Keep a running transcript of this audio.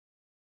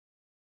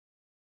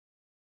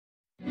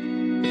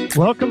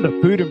Welcome to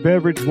Food and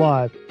Beverage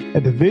Live, a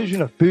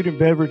division of Food and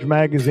Beverage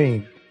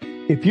Magazine.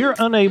 If you're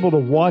unable to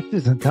watch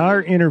this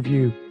entire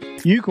interview,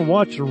 you can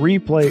watch the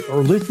replay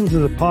or listen to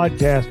the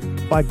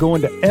podcast by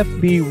going to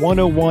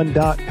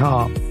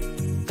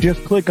FB101.com.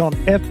 Just click on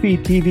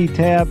FBTV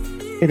tab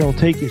and it'll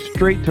take you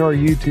straight to our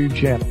YouTube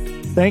channel.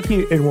 Thank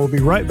you, and we'll be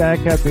right back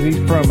after these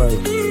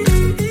promos.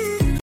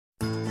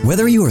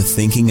 Whether you are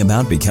thinking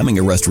about becoming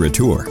a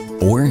restaurateur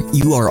or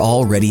you are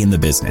already in the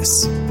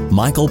business,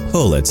 Michael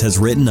Politz has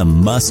written a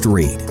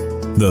must-read,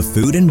 the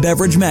Food and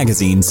Beverage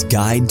Magazine's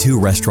Guide to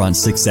Restaurant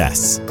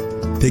Success.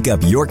 Pick up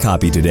your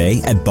copy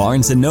today at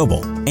Barnes &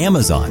 Noble,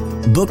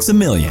 Amazon, Books A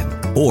Million,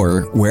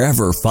 or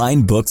wherever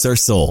fine books are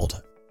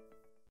sold.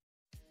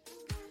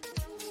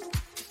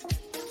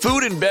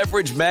 Food and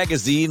Beverage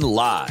Magazine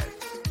Live,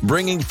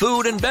 bringing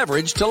food and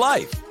beverage to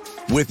life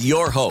with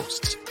your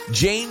hosts,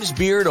 James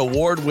Beard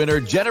Award winner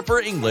Jennifer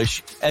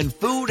English and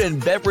Food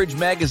and Beverage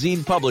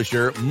Magazine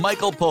publisher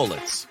Michael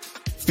Politz.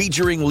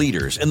 Featuring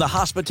leaders in the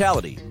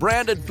hospitality,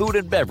 branded food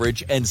and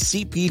beverage, and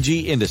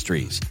CPG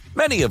industries,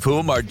 many of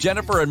whom are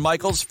Jennifer and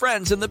Michael's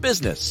friends in the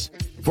business.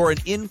 For an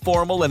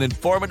informal and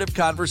informative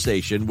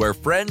conversation where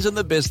friends in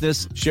the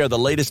business share the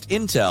latest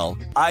intel,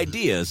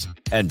 ideas,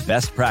 and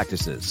best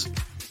practices.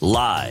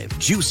 Live,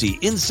 juicy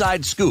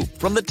inside scoop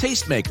from the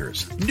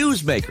tastemakers,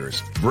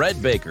 newsmakers,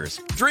 bread bakers,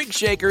 drink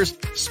shakers,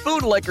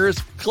 spoon lickers,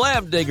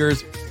 clam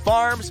diggers,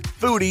 farms,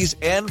 foodies,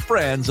 and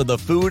friends of the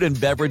food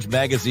and beverage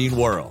magazine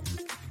world.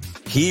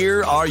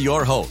 Here are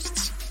your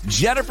hosts,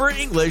 Jennifer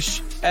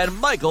English and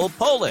Michael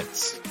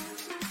Politz.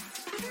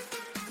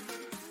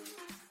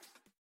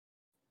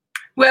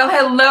 Well,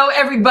 hello,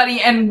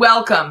 everybody, and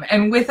welcome.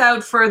 And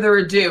without further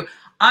ado,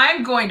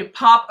 I'm going to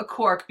pop a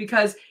cork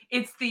because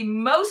it's the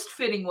most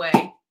fitting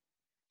way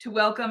to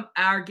welcome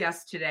our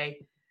guest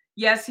today.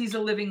 Yes, he's a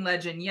living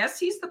legend. Yes,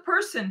 he's the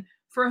person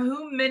for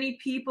whom many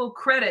people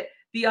credit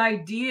the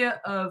idea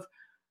of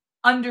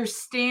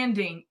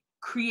understanding,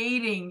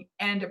 creating,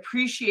 and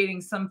appreciating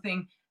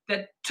something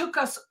that took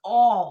us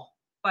all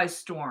by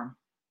storm.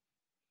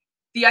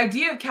 The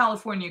idea of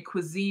California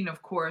cuisine,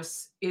 of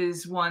course,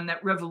 is one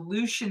that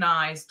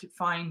revolutionized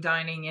fine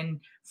dining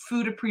and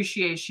food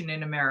appreciation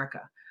in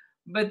America.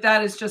 But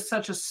that is just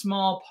such a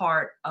small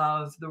part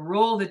of the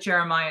role that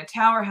Jeremiah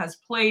Tower has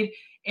played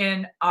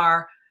in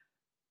our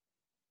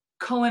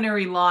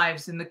culinary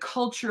lives, in the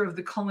culture of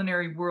the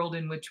culinary world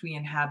in which we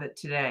inhabit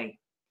today.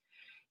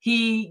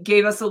 He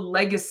gave us a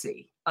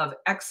legacy of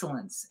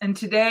excellence. And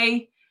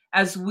today,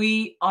 as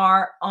we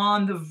are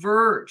on the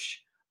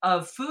verge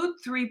of Food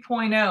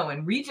 3.0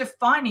 and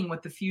redefining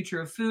what the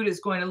future of food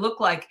is going to look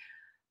like,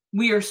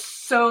 we are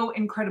so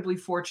incredibly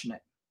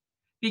fortunate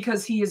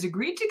because he has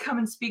agreed to come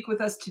and speak with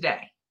us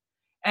today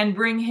and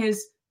bring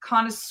his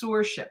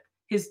connoisseurship,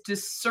 his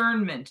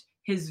discernment,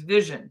 his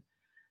vision,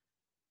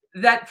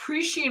 that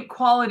prescient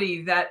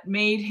quality that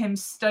made him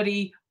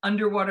study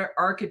underwater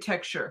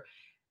architecture,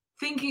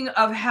 thinking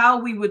of how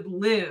we would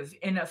live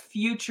in a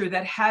future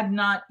that had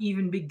not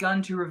even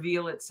begun to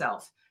reveal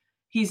itself.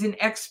 He's an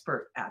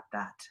expert at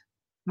that.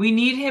 We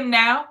need him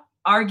now,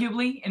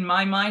 arguably, in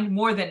my mind,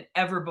 more than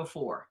ever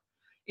before.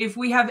 If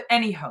we have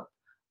any hope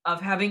of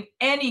having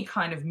any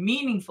kind of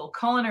meaningful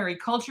culinary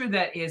culture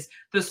that is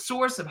the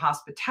source of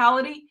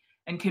hospitality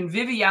and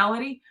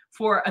conviviality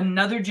for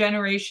another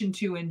generation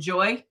to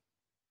enjoy,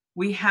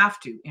 we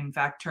have to, in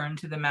fact, turn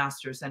to the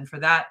masters. And for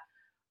that,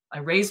 I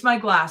raise my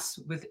glass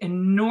with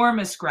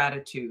enormous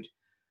gratitude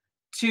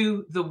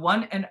to the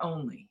one and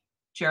only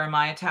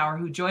Jeremiah Tower,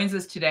 who joins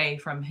us today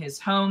from his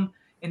home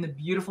in the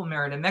beautiful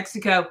Merida,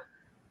 Mexico.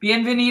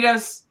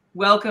 Bienvenidos.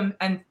 Welcome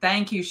and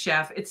thank you,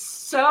 Chef. It's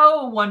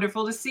so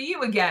wonderful to see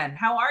you again.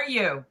 How are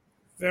you?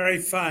 Very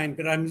fine,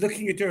 but I'm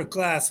looking at your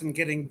glass and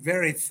getting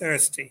very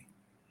thirsty.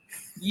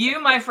 You,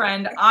 my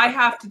friend, I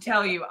have to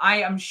tell you,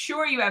 I am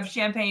sure you have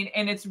champagne,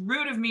 and it's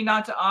rude of me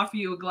not to offer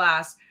you a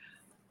glass.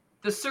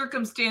 The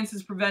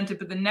circumstances prevent it,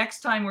 but the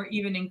next time we're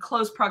even in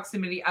close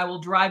proximity, I will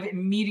drive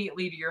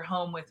immediately to your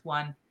home with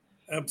one.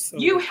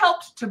 Absolutely. You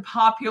helped to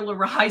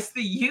popularize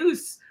the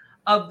use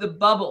of the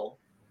bubble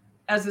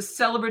as a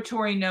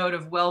celebratory note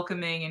of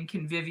welcoming and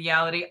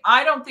conviviality.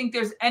 I don't think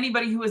there's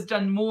anybody who has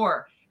done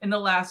more in the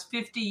last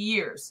 50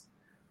 years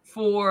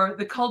for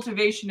the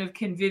cultivation of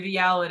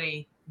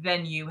conviviality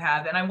than you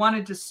have. And I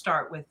wanted to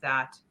start with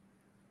that.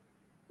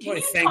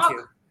 Thank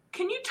you.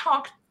 Can you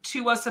talk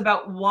to us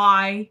about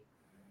why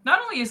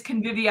not only is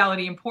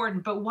conviviality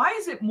important, but why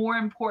is it more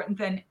important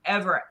than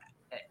ever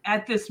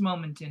at this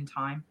moment in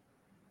time?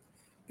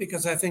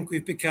 Because I think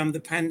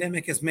the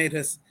pandemic has made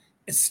us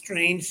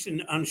estranged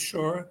and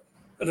unsure,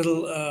 a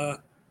little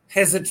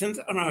hesitant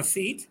on our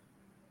feet.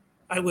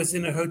 I was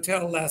in a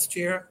hotel last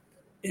year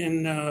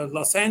in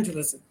Los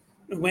Angeles.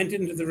 I went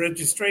into the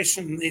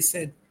registration and they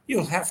said,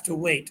 "You'll have to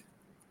wait."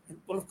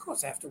 Well, of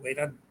course I have to wait.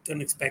 I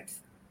don't expect,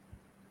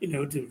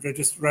 to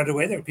register right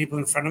away. There are people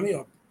in front of me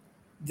or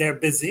they're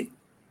busy.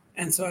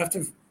 And so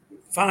after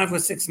 5 or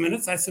 6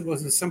 minutes, I said, well,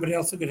 there's somebody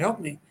else who could help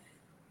me.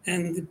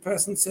 And the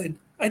person said,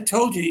 "I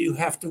told you you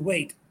have to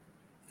wait."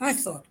 And I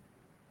thought,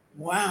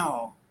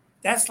 wow,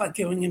 That's like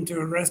going into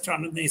a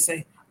restaurant and they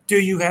say, "Do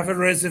you have a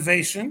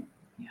reservation?"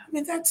 Yeah. I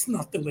mean, that's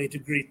not the way to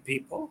greet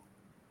people.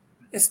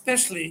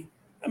 Especially,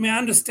 I mean, I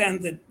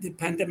understand that the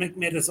pandemic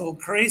made us all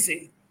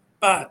crazy,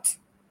 but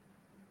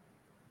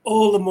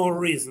all the more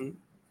reason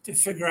to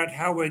figure out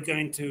how we're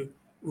going to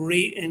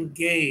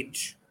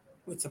re-engage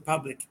with the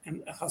public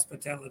and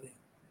hospitality.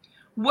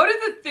 What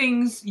are the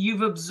things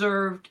you've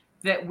observed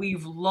that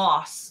we've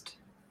lost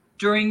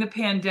during the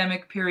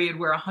pandemic period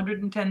where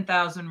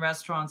 110,000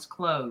 restaurants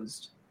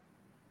closed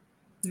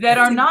that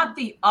are not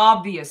the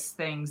obvious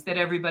things that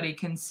everybody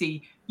can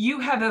see? You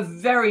have a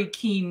very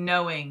keen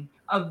knowing,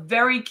 a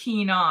very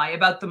keen eye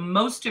about the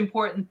most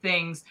important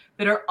things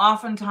that are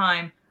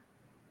oftentimes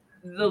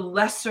the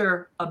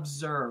lesser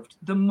observed,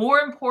 the more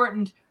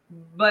important,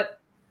 but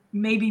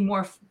maybe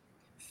more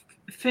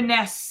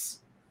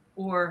finesse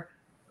or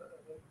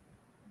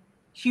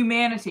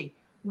humanity.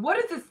 What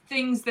are the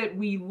things that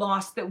we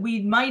lost that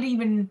we might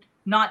even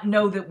not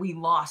know that we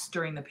lost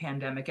during the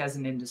pandemic as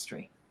an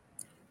industry?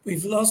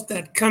 We've lost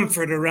that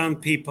comfort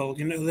around people,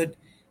 that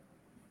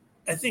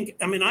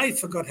I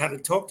forgot how to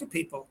talk to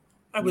people.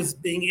 I was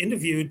being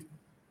interviewed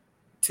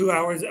 2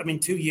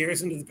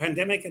 years into the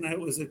pandemic, and I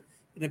was in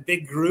a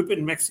big group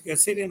in Mexico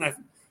City, and I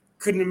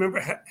couldn't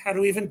remember how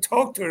to even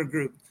talk to a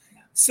group.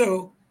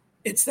 So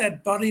it's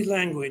that body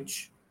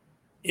language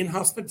in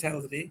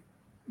hospitality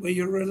where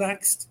you're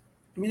relaxed.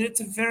 I mean, it's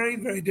a very,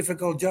 very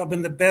difficult job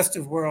in the best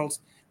of worlds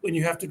when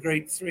you have to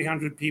greet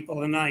 300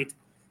 people a night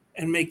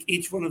and make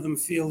each one of them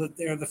feel that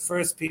they're the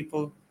first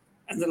people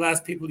and the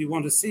last people you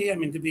want to see. I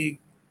mean, to be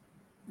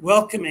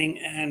welcoming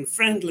and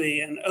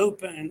friendly and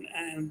open,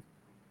 and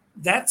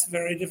that's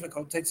very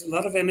difficult. It takes a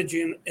lot of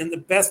energy in the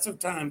best of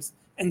times,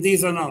 and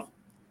these are not.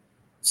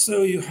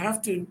 So you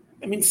have to,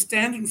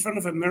 stand in front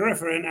of a mirror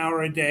for an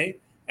hour a day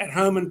at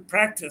home and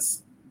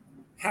practice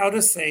how to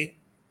say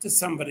to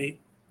somebody,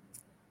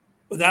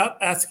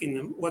 without asking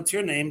them, "What's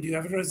your name? Do you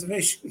have a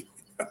reservation?"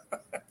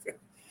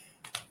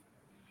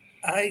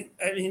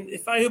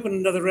 If I opened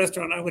another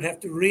restaurant, I would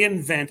have to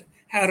reinvent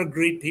how to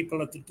greet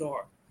people at the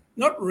door.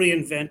 Not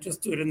reinvent,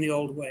 just do it in the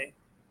old way.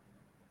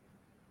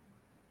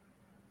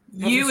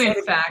 You,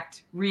 in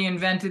fact,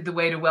 reinvented the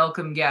way to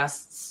welcome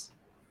guests.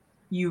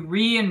 You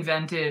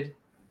reinvented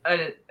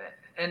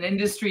an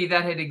industry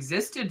that had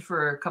existed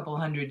for a couple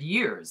hundred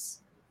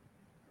years.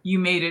 You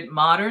made it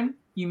modern.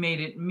 You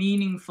made it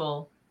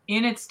meaningful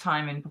in its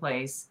time and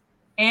place,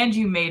 and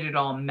you made it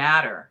all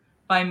matter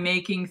by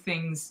making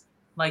things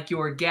like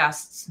your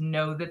guests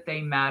know that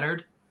they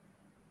mattered.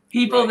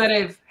 People that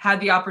have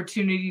had the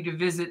opportunity to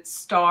visit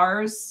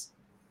Stars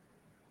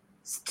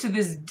to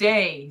this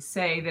day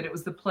say that it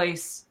was the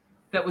place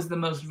that was the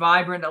most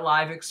vibrant,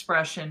 alive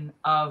expression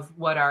of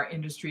what our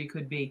industry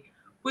could be.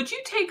 Would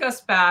you take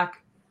us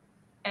back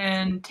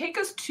and take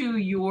us to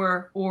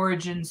your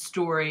origin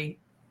story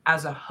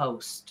as a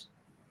host?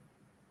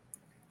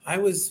 I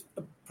was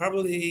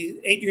probably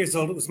 8 years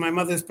old. It was my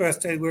mother's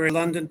birthday. We were in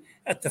London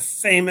at the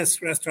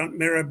famous restaurant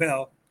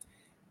Mirabelle.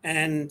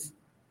 And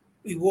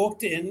we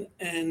walked in,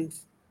 and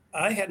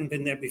I hadn't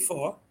been there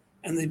before.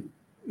 And the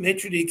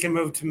maitre d' came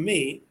over to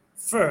me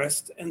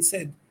first and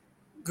said,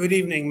 "Good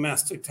evening,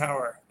 Master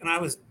Tower." And I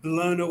was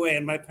blown away.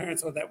 And my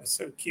parents thought that was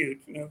so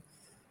cute,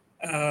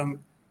 to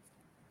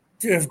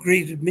have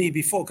greeted me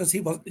before, because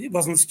he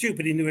wasn't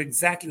stupid. He knew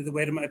exactly the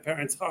way to my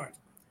parents' heart.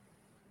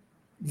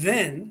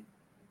 Then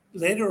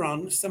later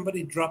on,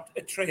 somebody dropped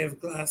a tray of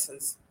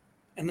glasses.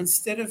 And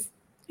instead of,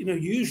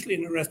 usually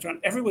in a restaurant,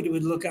 everybody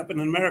would look up. In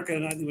America,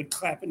 and they would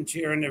clap and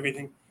cheer and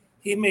everything.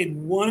 He made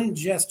one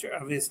gesture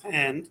of his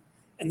hand,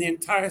 and the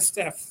entire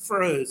staff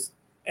froze,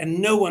 and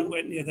no one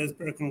went near those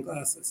broken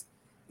glasses.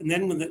 And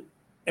then when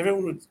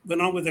everyone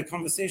went on with their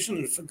conversation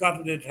and forgot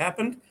what had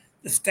happened,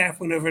 the staff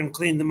went over and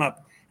cleaned them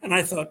up. And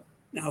I thought,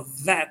 now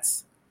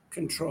that's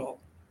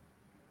control.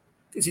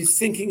 Because he's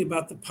thinking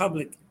about the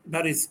public,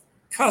 about his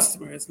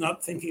customers,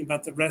 not thinking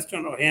about the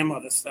restaurant or him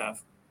or the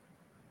staff.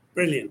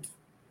 Brilliant.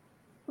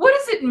 What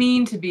does it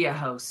mean to be a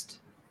host?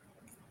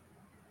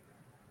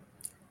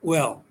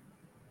 Well,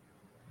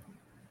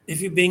 if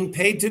you're being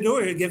paid to do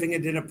it, you're giving a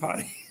dinner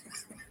party.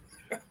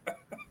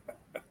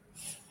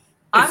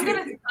 I'm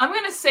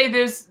gonna say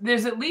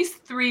there's at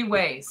least three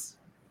ways.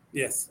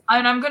 Yes.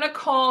 And I'm gonna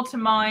call to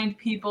mind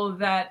people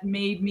that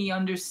made me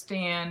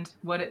understand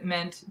what it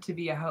meant to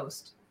be a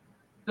host.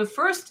 The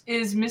first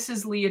is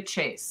Mrs. Leah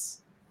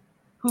Chase,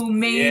 who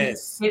made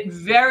it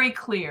very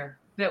clear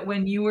that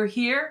when you were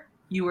here,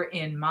 you were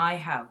in my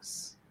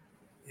house.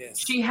 Yes.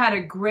 She had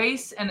a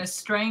grace and a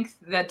strength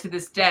that to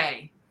this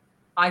day,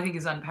 I think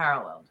is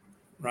unparalleled.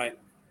 Right.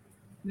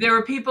 There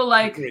were people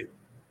like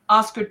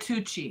Oscar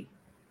Tucci,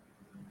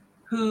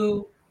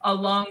 who,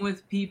 along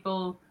with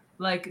people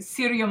like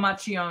Sirio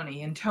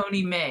Macchioni and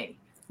Tony May,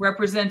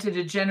 represented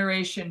a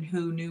generation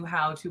who knew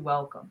how to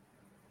welcome.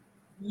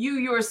 You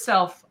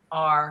yourself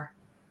are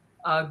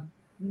a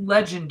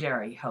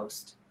legendary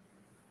host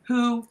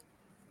who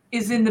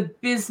is in the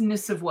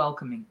business of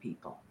welcoming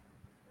people.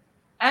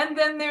 And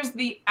then there's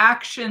the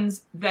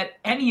actions that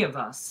any of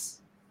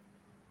us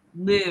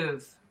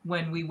live,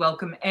 when we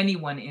welcome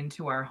anyone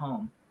into our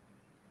home.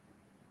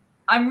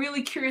 I'm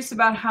really curious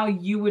about how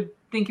you would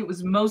think it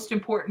was most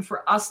important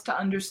for us to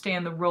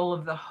understand the role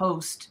of the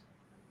host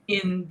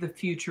in the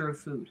future of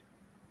food.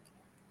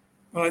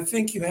 Well, I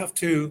think you have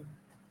to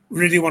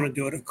really want to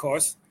do it, of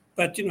course.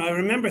 But, I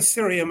remember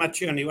Sirio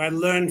Maccioni, who I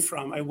learned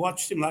from. I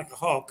watched him like a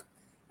hawk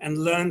and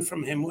learned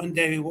from him. One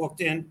day we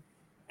walked in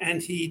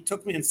and he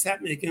took me and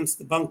sat me against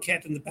the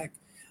banquette in the back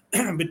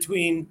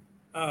between,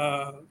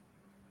 I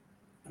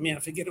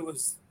forget, it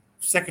was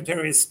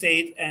Secretary of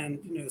State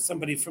and,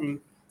 somebody from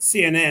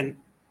CNN.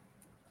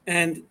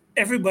 And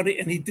everybody,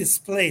 and he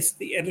displaced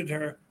the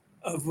editor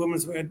of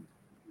Women's Wear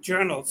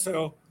Journal.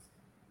 So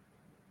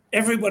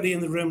everybody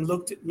in the room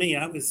looked at me.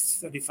 I was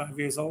 35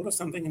 years old or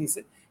something and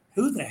said,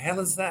 who the hell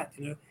is that?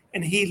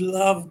 And he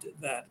loved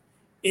that.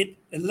 It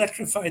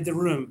electrified the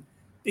room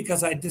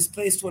because I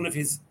displaced one of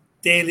his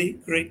daily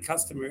great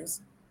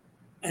customers.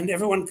 And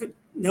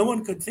no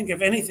one could think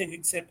of anything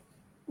except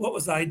what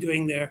was I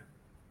doing there,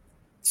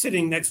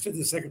 sitting next to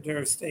the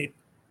Secretary of State.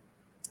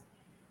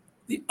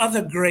 The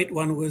other great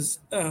one was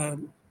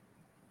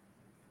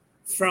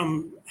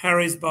from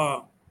Harry's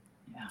Bar,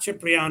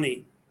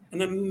 Cipriani,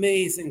 an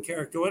amazing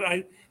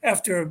character.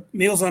 After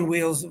Meals on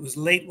Wheels, it was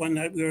late one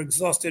night. We were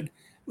exhausted.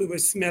 We were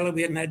smelly.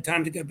 We hadn't had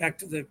time to go back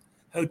to the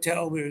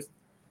hotel.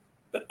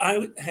 But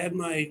I had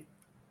my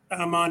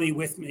Armani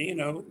with me,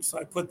 so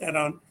I put that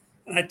on.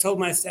 And I told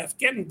my staff,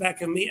 get in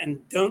back of me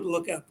and don't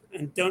look up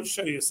and don't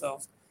show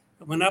yourselves.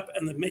 I went up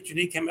and the maitre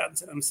d' came out and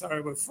said, I'm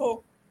sorry, we're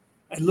full.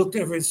 I looked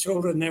over his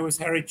shoulder and there was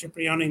Harry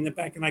Cipriani in the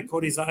back and I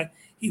caught his eye.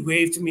 He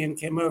waved to me and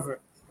came over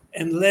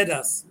and led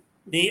us,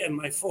 me and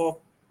my 4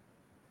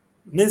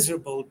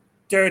 miserable,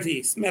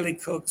 dirty, smelly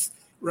cooks,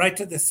 right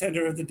to the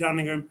center of the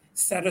dining room,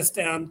 sat us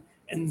down.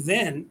 And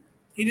then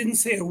he didn't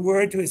say a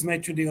word to his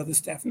maitre d' or the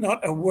staff,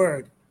 not a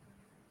word.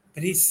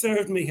 But he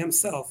served me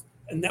himself,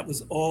 and that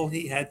was all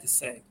he had to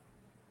say.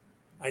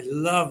 I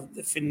loved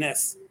the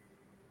finesse,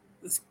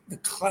 the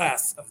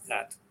class of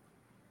that.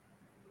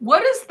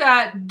 What does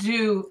that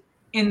do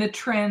in the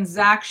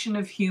transaction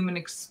of human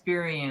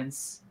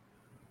experience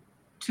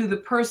to the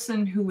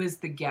person who is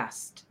the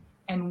guest?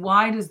 And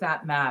why does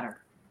that matter?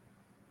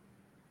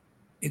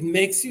 It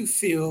makes you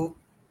feel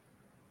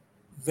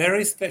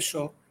very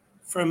special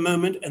for a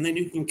moment, and then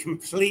you can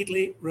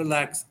completely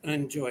relax and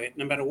enjoy it.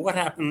 No matter what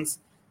happens,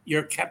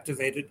 you're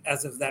captivated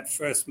as of that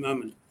first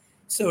moment.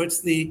 So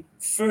it's the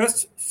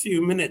first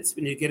few minutes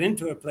when you get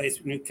into a place,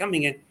 when you're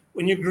coming in,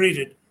 when you're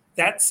greeted,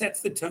 that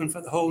sets the tone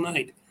for the whole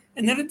night.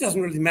 And then it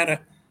doesn't really matter.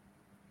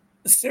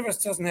 The service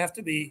doesn't have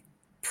to be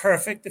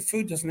perfect. The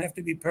food doesn't have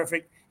to be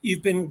perfect.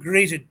 You've been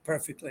greeted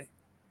perfectly.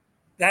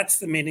 That's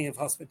the meaning of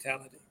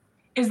hospitality.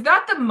 Is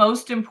that the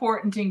most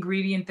important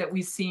ingredient that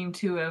we seem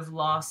to have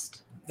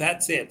lost?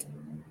 That's it.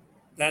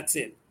 That's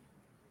it.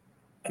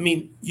 I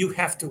mean, you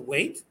have to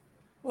wait.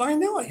 Well, I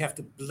know I have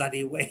to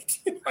bloody wait.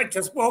 I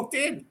just walked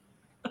in.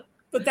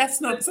 But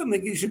that's not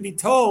something you should be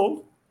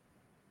told.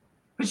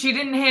 But she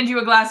didn't hand you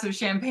a glass of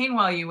champagne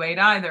while you ate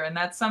either. And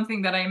that's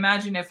something that I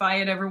imagine if I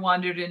had ever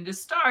wandered into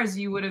Stars,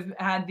 you would have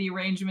had the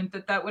arrangement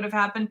that would have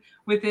happened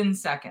within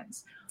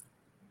seconds.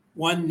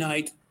 One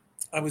night,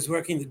 I was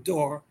working the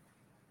door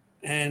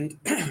and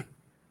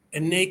a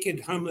naked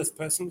homeless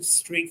person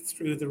streaked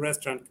through the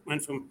restaurant,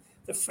 went from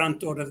the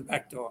front door to the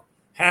back door.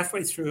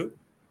 Halfway through,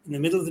 in the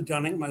middle of the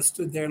dining room, I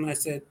stood there and I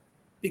said,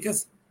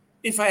 because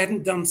if I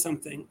hadn't done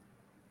something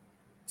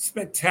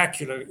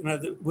spectacular,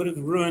 that would have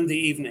ruined the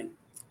evening.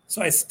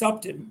 So I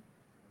stopped him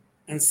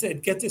and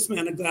said, get this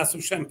man a glass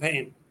of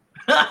champagne.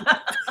 There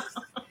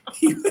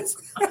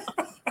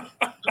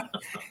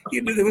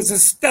was a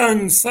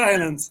stunned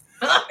silence.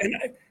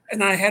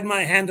 And I had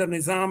my hand on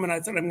his arm and I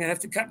thought, I'm going to have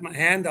to cut my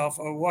hand off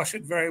or wash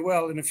it very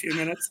well in a few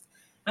minutes.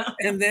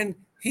 And then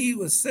he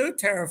was so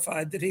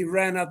terrified that he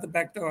ran out the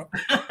back door.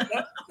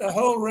 The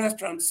whole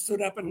restaurant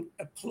stood up and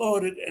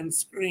applauded and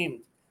screamed.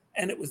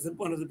 And it was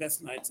one of the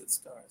best nights at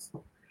Stars.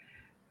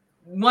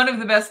 One of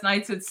the best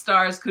nights at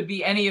Stars could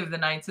be any of the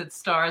nights at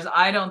Stars.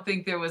 I don't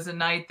think there was a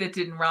night that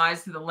didn't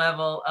rise to the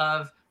level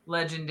of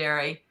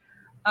legendary.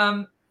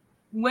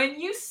 When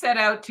you set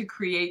out to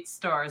create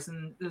Stars,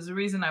 and there's a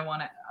reason I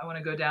want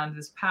to go down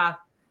this path,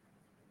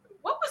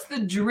 what was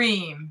the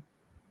dream?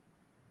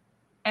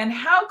 And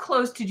how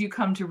close did you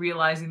come to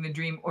realizing the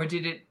dream, or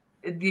did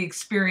the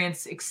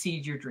experience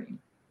exceed your dream?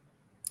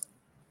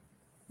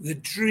 The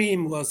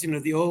dream was,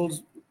 the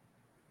old,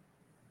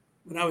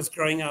 when I was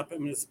growing up,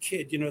 as a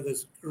kid,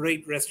 there's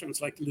great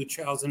restaurants like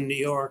Luchal's in New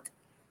York,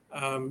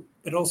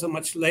 but also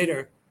much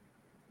later,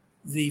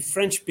 the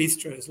French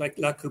bistros like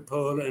La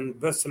Coupole and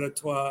Beurre sur le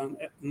Toit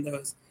and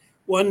those.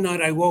 One night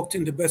I walked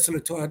into Beurre sur le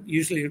Toit,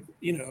 usually,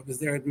 I was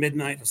there at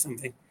midnight or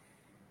something.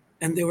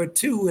 And there were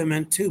 2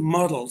 women, 2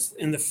 models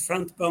in the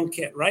front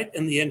banquette, right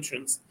in the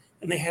entrance.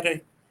 And they had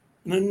an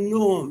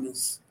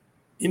enormous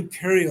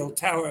imperial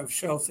tower of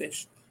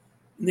shellfish.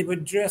 And they were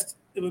dressed,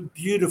 they were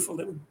beautiful.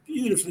 They were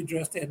beautifully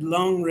dressed. They had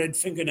long red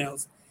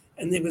fingernails.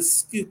 And they were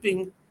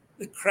scooping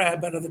the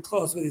crab out of the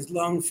claws with these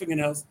long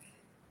fingernails.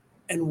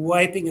 and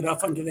wiping it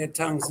off onto their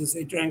tongues as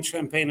they drank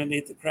champagne and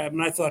ate the crab.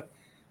 And I thought,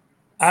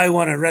 I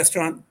want a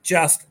restaurant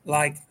just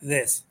like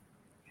this.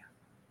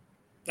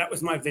 That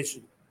was my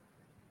vision.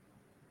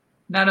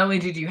 Not only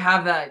did you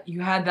have that,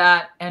 you had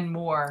that and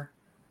more.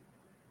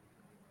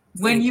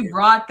 When you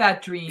brought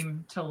that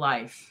dream to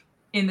life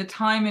in the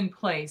time and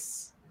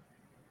place,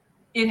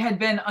 it had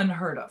been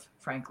unheard of,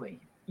 frankly.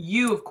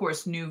 You, of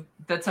course, knew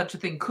that such a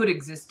thing could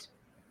exist,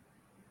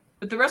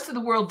 but the rest of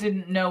the world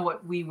didn't know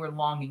what we were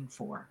longing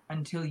for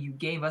until you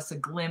gave us a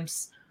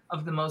glimpse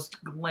of the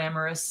most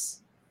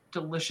glamorous,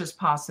 delicious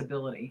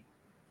possibility.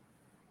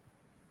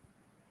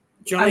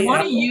 Johnny I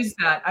want to Apple. use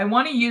that. I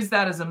want to use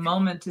that as a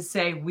moment to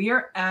say we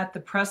are at the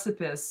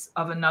precipice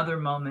of another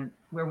moment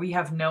where we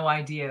have no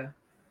idea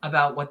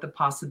about what the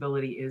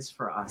possibility is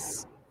for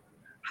us.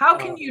 How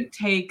can you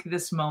take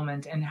this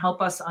moment and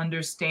help us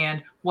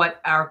understand what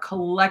our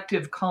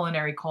collective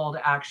culinary call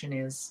to action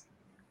is?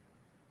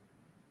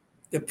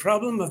 The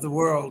problem of the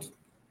world,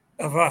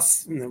 of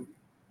us in the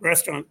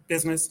restaurant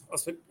business,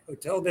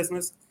 hotel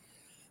business,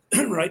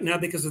 right now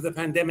because of the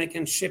pandemic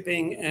and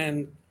shipping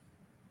and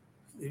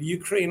the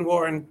Ukraine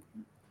war and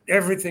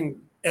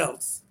everything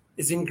else,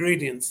 is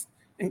ingredients.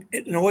 And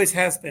it always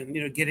has been,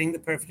 getting the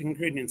perfect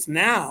ingredients.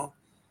 Now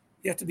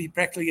you have to be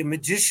practically a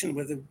magician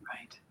with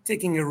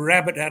taking a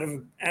rabbit out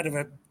of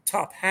a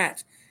top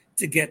hat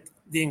to get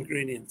the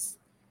ingredients.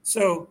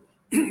 So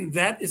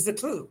that is the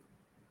clue.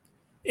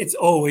 It's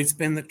always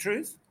been the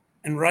truth.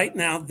 And right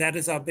now, that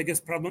is our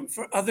biggest problem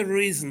for other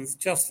reasons,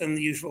 just than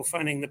the usual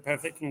finding the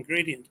perfect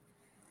ingredient.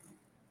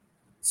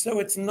 So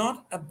it's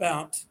not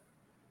about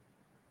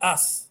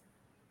us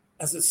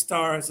as a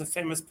star, as a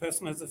famous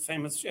person, as a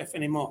famous chef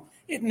anymore.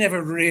 It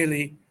never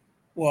really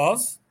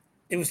was.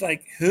 It was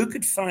like, who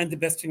could find the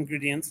best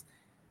ingredients,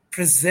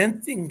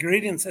 present the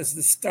ingredients as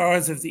the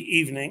stars of the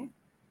evening,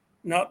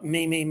 not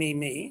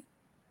me.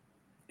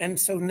 And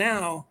so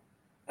now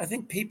I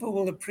think people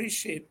will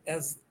appreciate,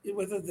 as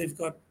whether they've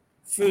got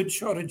food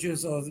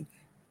shortages or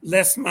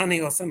less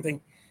money or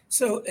something.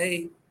 So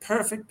a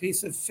perfect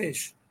piece of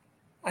fish.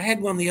 I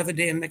had one the other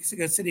day in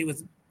Mexico City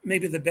with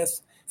maybe the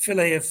best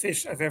fillet of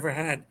fish I've ever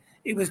had.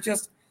 It was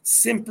just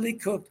simply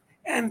cooked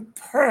and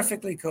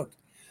perfectly cooked.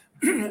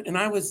 And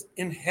I was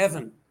in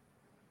heaven.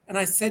 And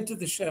I said to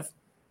the chef,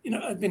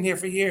 I've been here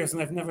for years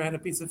and I've never had a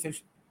piece of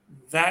fish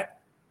that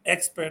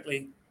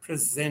expertly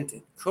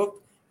presented,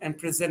 cooked and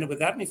presented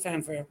without any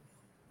fanfare.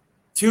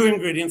 3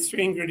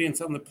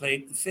 ingredients on the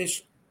plate, the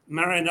fish,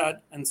 marinade,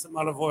 and some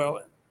olive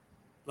oil,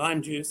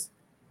 lime juice.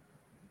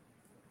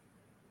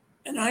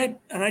 And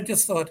I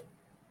just thought,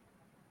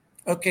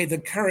 okay, the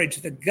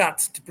courage, the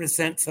guts to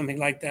present something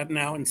like that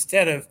now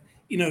instead of,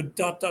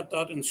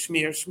 dot, and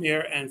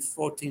smear, and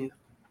 14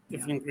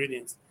 different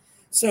ingredients.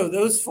 So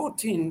those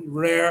 14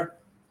 rare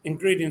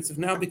ingredients have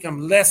now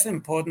become less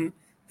important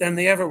than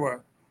they ever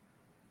were.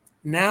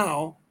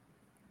 Now,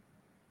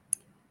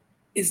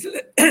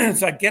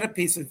 so I get a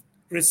piece of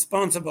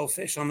responsible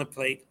fish on the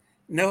plate,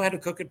 know how to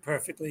cook it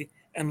perfectly,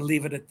 and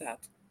leave it at that.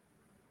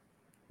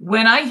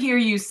 When I hear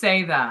you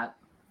say that,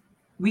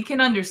 we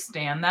can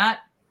understand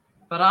that,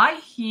 but I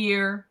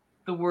hear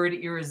the word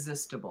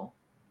irresistible.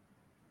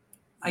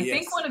 I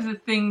think one of the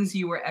things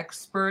you were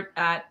expert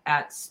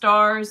at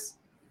Stars,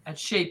 at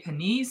Chez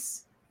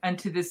Panisse, and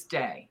to this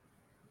day,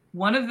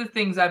 one of the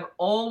things I've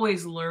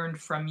always learned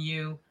from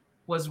you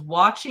was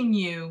watching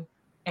you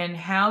and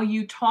how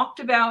you talked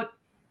about,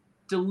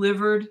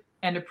 delivered,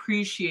 and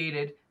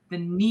appreciated the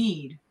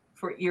need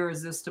for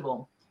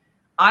irresistible.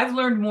 I've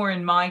learned more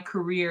in my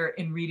career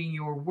in reading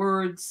your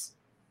words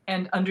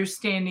and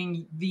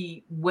understanding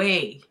the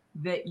way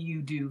that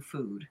you do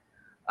food,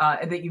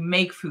 that you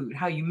make food,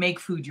 how you make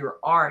food your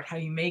art, how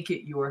you make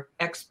it your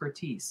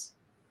expertise.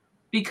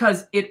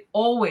 Because it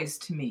always,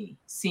 to me,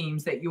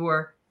 seems that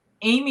you're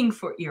aiming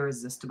for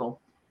irresistible.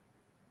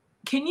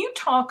 Can you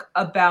talk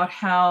about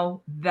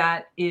how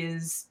that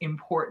is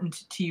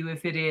important to you,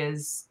 if it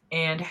is,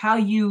 and how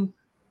you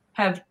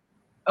have,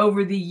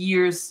 over the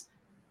years,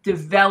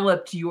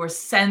 developed your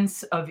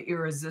sense of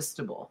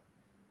irresistible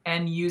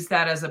and use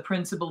that as a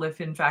principle, if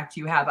in fact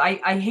you have?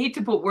 I hate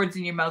to put words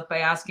in your mouth by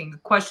asking a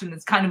question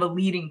that's kind of a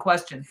leading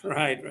question.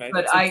 Right.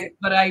 But I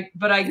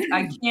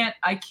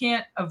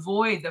can't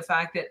avoid the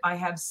fact that I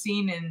have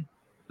seen in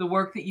the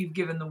work that you've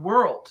given the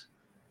world,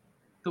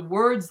 the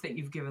words that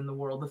you've given the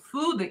world, the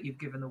food that you've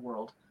given the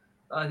world,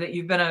 that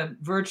you've been a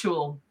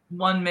virtual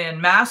one-man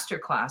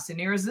masterclass in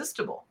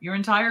irresistible your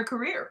entire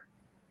career.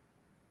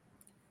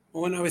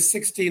 When I was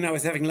 16, I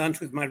was having lunch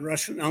with my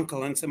Russian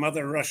uncle and some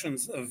other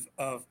Russians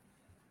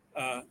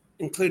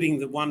including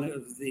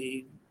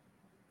the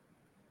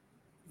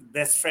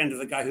best friend of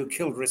the guy who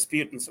killed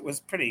Rasputin. So it was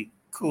a pretty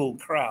cool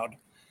crowd.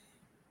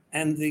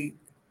 And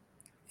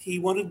he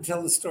wanted to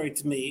tell the story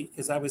to me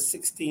because I was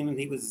 16 and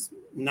he was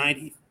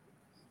 90.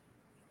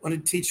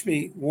 Wanted to teach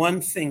me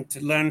one thing to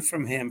learn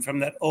from him, from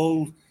that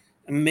old,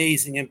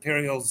 amazing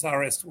imperial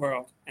czarist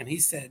world. And he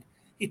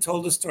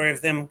told the story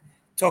of them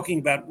talking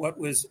about what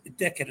was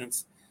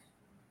decadence.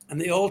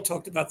 And they all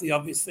talked about the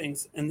obvious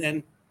things. And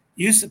then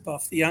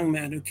Yusupov, the young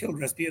man who killed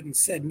Rasputin,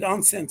 said,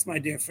 "Nonsense, my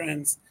dear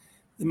friends.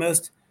 The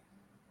most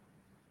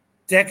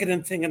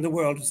decadent thing in the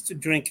world is to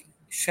drink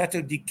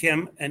Chateau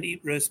d'Yquem and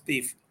eat roast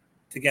beef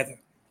together."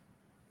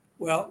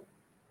 Well,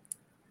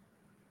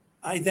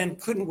 I then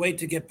couldn't wait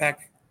to get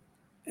back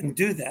and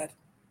do that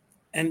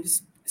and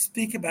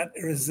speak about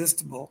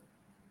Irresistible.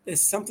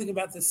 There's something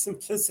about the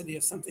simplicity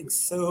of something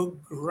so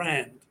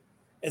grand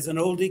as an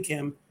old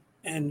Yquem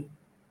and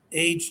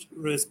aged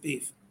roast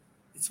beef.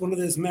 It's one of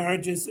those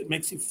marriages that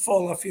makes you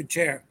fall off your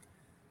chair.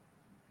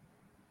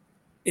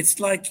 It's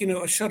like,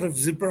 a shot of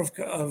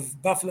Zubrovka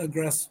of buffalo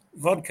grass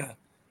vodka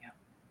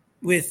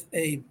with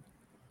a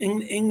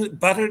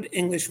buttered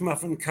English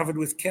muffin covered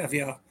with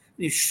caviar.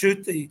 You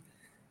shoot the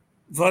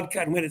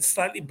vodka, and when it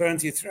slightly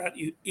burns your throat,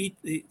 you eat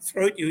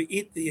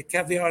the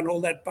caviar and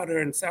all that butter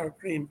and sour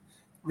cream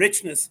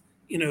richness,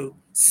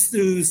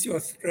 soothes your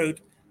throat,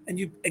 and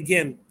you,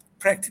 again,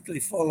 practically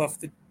fall off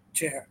the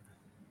chair.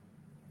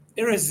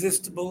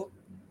 Irresistible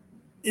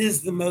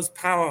is the most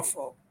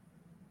powerful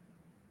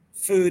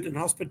food and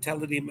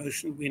hospitality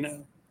emotion we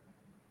know,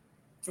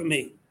 for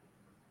me.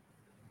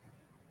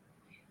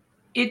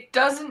 It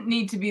doesn't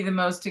need to be the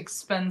most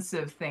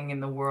expensive thing in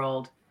the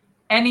world.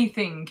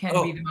 Anything can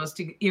be the most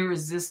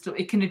irresistible.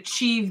 It can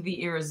achieve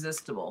the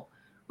irresistible,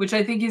 which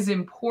I think is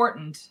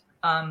important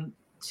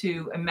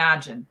to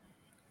imagine.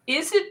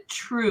 Is it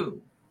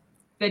true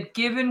that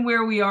given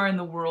where we are in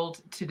the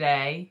world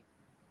today,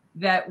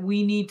 that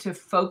we need to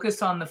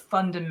focus on the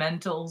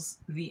fundamentals,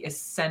 the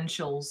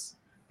essentials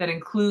that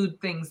include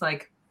things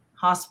like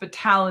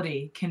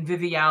hospitality,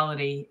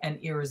 conviviality, and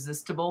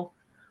irresistible?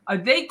 Are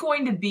they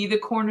going to be the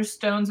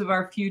cornerstones of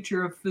our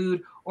future of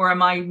food, or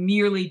am I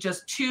merely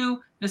just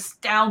too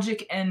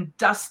nostalgic and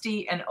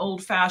dusty and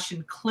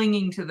old-fashioned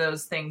clinging to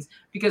those things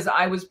because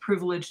I was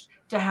privileged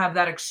to have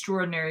that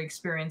extraordinary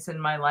experience in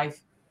my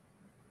life?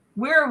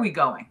 Where are we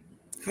going?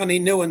 Honey,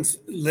 no one's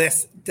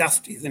less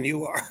dusty than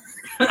you are.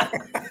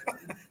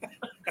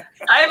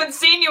 I haven't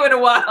seen you in a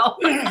while.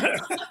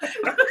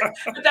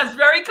 But that's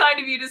very kind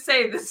of you to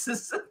say. This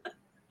is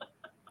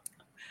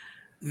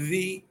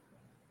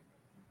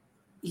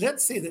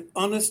let's say that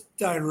honest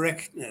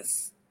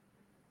directness.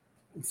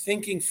 I'm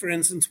thinking, for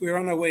instance, we were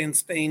on our way in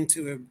Spain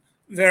to a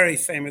very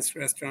famous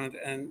restaurant,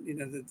 and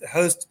the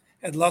host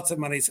had lots of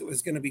money, so it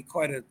was going to be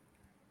quite an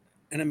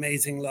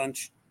amazing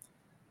lunch.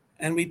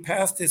 And we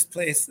passed this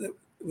place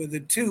with the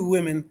two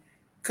women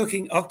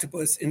cooking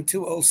octopus in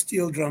two old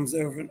steel drums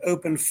over an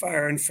open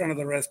fire in front of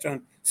the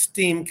restaurant,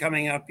 steam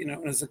coming up, and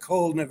it was a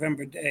cold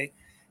November day.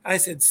 I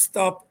said,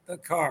 "Stop the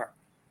car."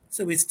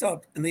 So we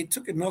stopped, and they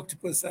took an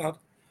octopus out,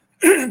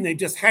 and they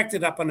just hacked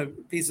it up on a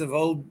piece of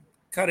old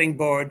cutting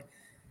board,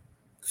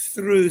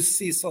 threw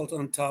sea salt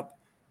on top,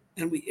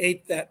 and we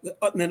ate that,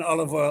 and then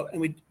olive oil,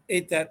 and we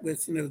ate that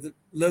with, the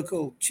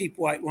local cheap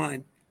white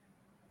wine.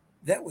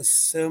 That was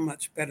so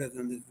much better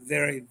than the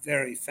very,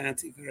 very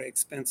fancy, very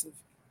expensive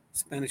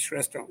Spanish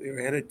restaurant we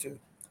were headed to.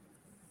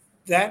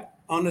 That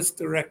honest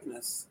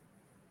directness,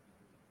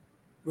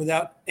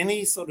 without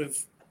any sort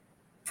of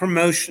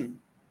promotion.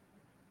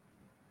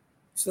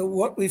 So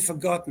what we've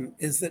forgotten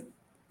is that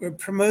we're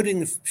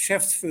promoting the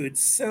chef's food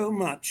so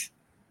much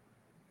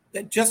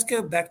that just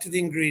go back to the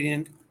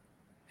ingredient,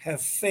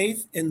 have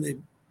faith in the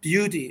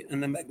beauty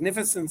and the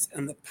magnificence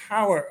and the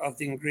power of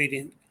the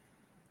ingredient,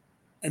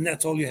 and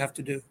that's all you have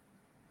to do.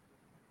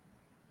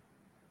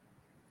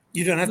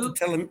 You don't have to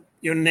tell them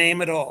your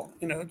name at all.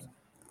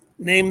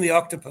 Name the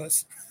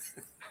octopus.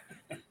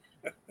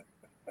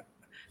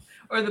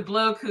 Or the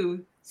bloke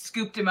who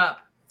scooped him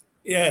up.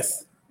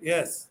 Yes.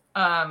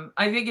 I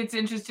think it's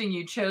interesting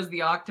you chose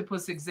the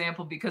octopus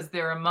example because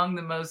they're among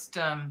the most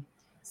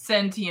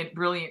sentient,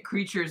 brilliant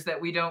creatures that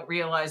we don't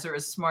realize are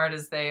as smart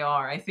as they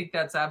are. I think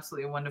that's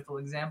absolutely a wonderful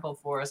example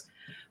for us.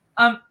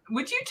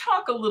 Would you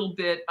talk a little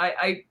bit?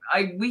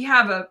 We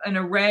have an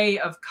array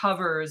of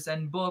covers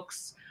and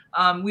books.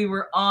 We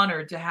were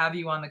honored to have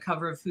you on the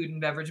cover of Food and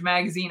Beverage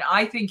Magazine.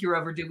 I think you're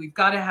overdue. We've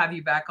got to have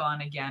you back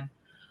on again.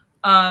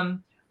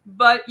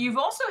 But you've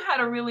also had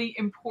a really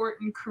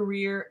important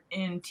career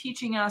in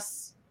teaching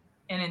us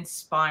and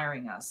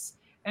inspiring us.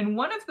 And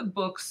one of the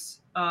books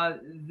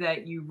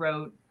that you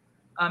wrote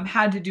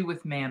had to do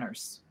with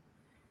manners.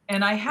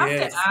 And I have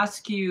to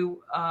ask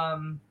you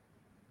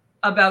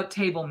about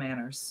table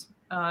manners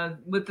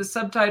with the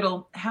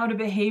subtitle, How to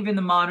Behave in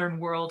the Modern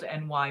World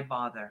and Why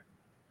Bother.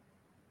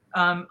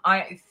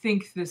 I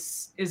think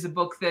this is a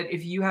book that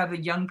if you have a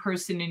young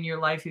person in your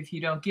life, if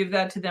you don't give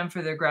that to them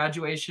for their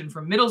graduation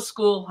from middle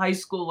school, high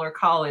school, or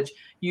college,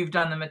 you've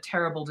done them a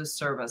terrible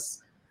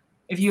disservice.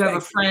 If you have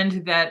a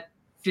friend that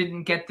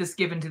didn't get this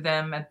given to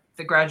them at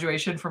the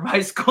graduation from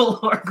high school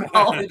or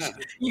college,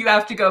 you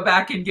have to go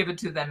back and give it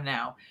to them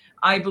now.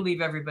 I believe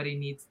everybody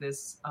needs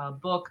this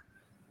book.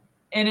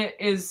 And it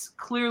is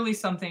clearly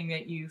something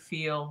that you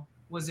feel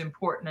was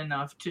important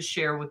enough to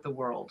share with the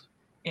world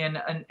in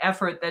an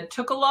effort that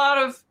took a lot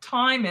of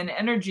time and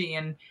energy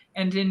and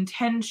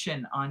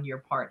intention on your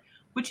part.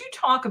 Would you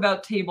talk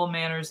about table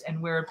manners and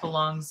where it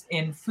belongs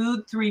in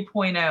Food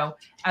 3.0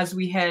 as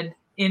we head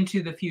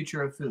into the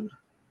future of food?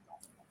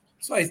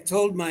 So I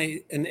told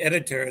an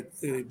editor at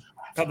the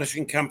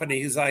publishing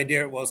company whose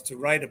idea it was to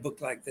write a book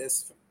like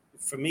this,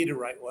 for me to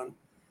write one.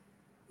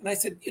 And I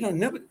said,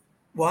 nobody,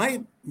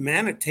 why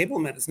table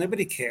manners?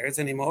 Nobody cares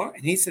anymore.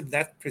 And he said,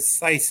 that's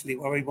precisely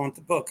why we want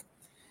the book.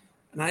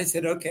 And I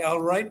said, okay,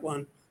 I'll write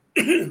one,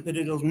 but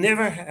it'll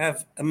never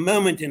have a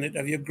moment in it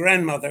of your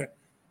grandmother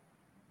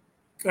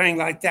going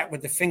like that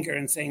with the finger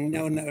and saying,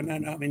 no, no, no,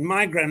 no. I mean,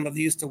 my grandmother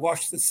used to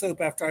wash the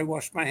soap after I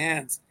washed my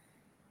hands.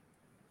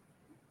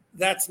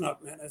 That's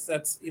not manners.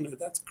 That's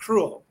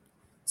cruel.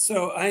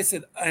 So I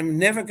said, I'm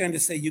never going to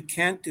say you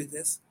can't do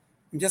this.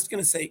 I'm just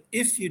going to say,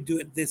 if you do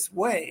it this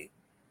way,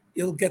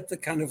 you'll get the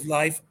kind of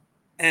life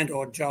and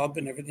or job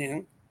and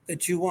everything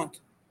that you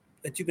want,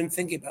 that you've been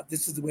thinking about.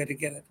 This is the way to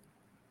get it.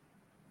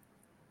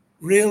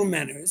 Real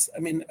manners,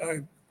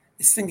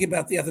 is thinking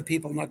about the other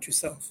people, not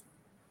yourself.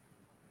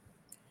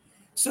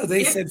 So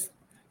they said,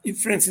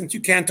 for instance,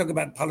 you can't talk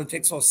about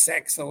politics or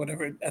sex or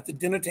whatever at the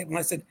dinner table. And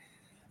I said,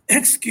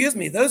 excuse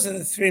me, those are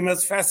the three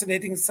most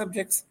fascinating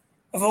subjects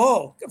of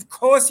all. Of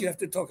course you have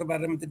to talk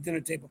about them at the dinner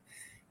table.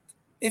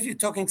 If you're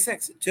talking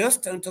sex,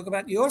 just don't talk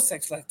about your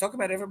sex life. Talk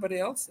about everybody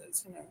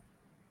else's,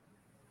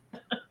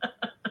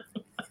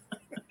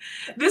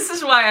 This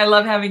is why I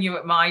love having you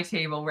at my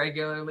table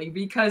regularly,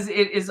 because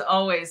it is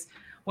always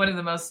one of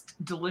the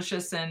most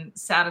delicious and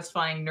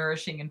satisfying,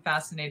 nourishing, and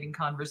fascinating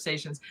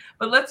conversations.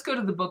 But let's go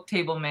to the book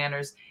table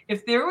manners.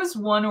 If there was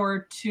one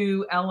or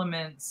two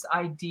elements,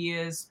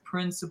 ideas,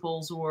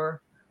 principles,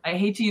 or I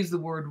hate to use the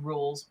word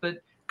rules, but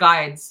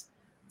guides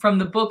from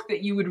the book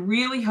that you would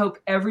really hope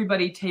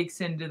everybody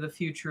takes into the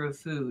future of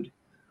food,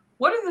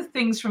 what are the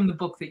things from the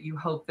book that you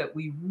hope that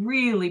we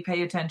really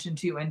pay attention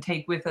to and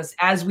take with us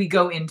as we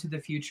go into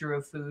the future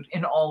of food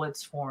in all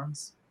its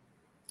forms?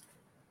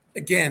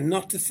 Again,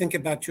 not to think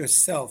about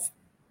yourself,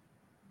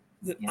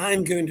 that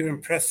I'm going to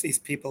impress these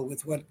people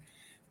with what,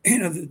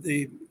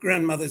 the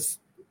grandmother's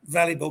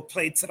valuable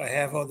plates that I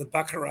have, or the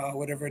baccarat, or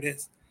whatever it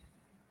is.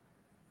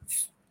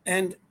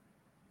 And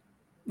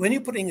when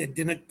you're putting a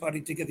dinner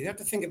party together, you have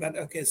to think about,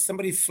 okay, is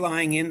somebody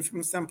flying in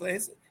from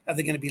someplace? Are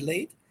they going to be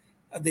late?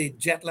 Are they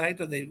jet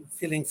lagged? Are they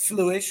feeling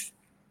fluish?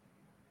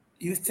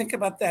 You think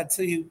about that.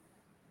 So you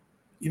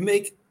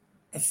make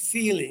a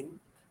feeling,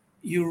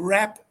 you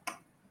wrap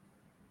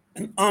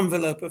an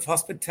envelope of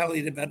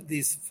hospitality about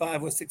these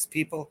 5 or 6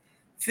 people,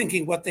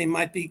 thinking what they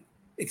might be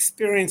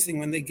experiencing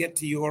when they get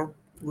to your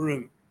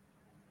room.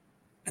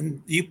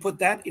 And you put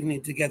that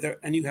evening together,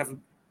 and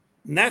and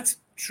that's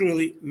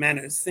truly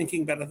manners,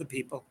 thinking about other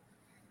people.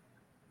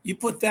 You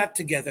put that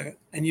together,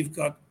 and you've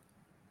got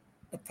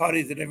a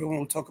party that everyone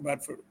will talk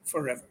about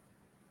forever.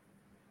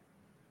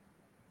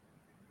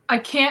 I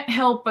can't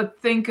help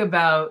but think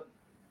about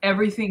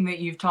everything that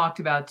you've talked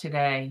about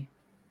today,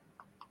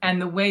 and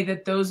the way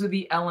that those are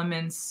the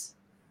elements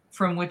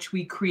from which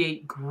we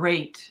create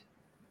great,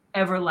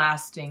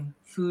 everlasting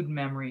food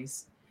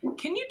memories.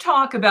 Can you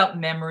talk about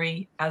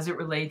memory as it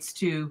relates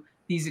to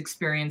these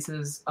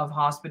experiences of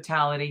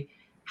hospitality?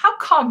 How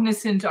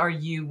cognizant are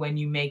you when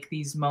you make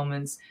these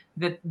moments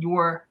that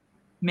you're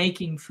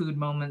making food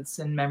moments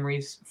and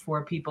memories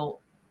for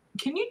people?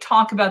 Can you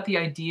talk about the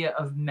idea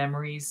of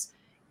memories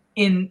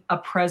in a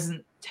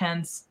present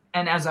tense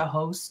and as a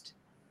host?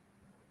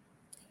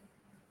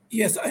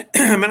 Yes, I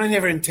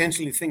never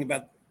intentionally think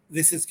about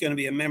this is going to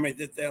be a memory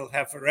that they'll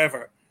have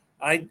forever.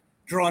 I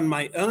draw on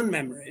my own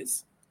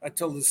memories. I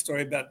told the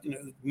story about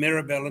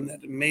Mirabelle and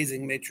that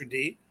amazing maitre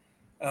d',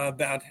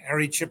 about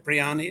Harry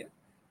Cipriani.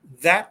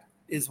 That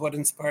is what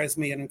inspires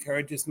me and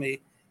encourages me.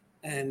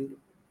 And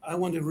I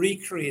want to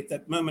recreate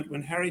that moment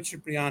when Harry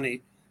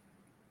Cipriani,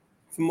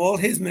 from all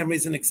his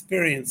memories and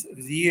experience of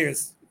the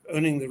years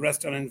owning the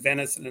restaurant in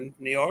Venice and in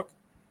New York,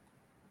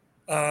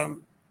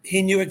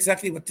 he knew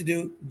exactly what to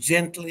do,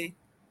 gently,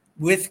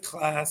 with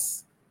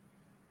class,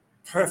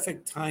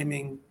 perfect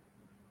timing,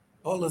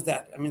 all of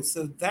that.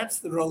 So that's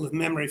the role of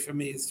memory for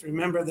me, is to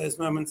remember those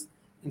moments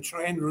and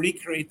try and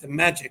recreate the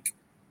magic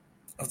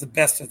of the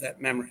best of that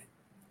memory.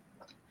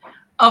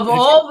 Of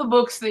all the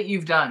books that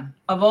you've done,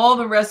 of all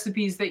the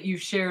recipes that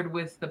you've shared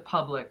with the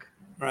public,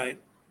 right,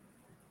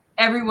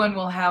 everyone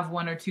will have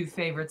one or two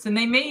favorites, and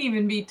they may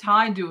even be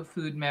tied to a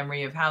food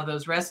memory of how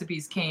those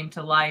recipes came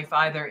to life,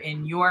 either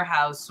in your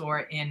house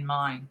or in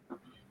mine.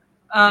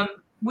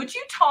 Would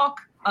you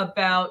talk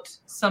about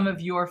some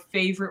of your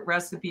favorite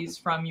recipes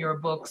from your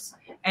books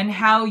and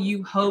how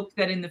you hope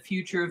that in the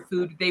future of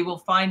food, they will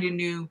find a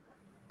new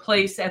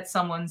place at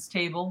someone's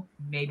table?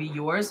 Maybe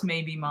yours,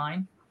 maybe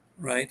mine.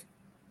 Right.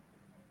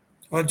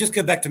 Well, I'll just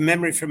go back to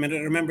memory for a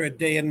minute. I remember a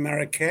day in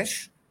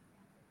Marrakesh,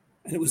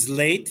 and it was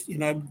late.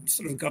 I'd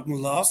sort of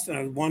gotten lost, and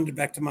I wandered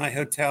back to my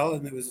hotel,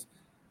 and it was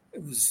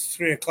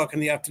 3:00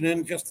 in the afternoon.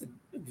 It was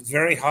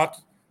very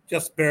hot,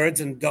 just birds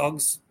and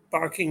dogs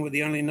barking were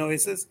the only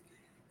noises.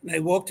 And I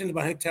walked into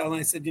my hotel, and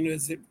I said,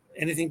 is there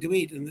anything to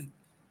eat? And the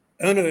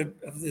owner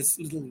of this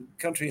little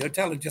country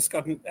hotel had just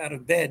gotten out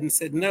of bed and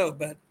said no,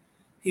 but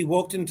he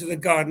walked into the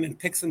garden and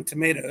picked some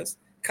tomatoes,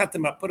 cut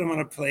them up, put them on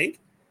a plate,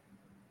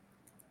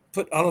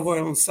 put olive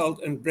oil and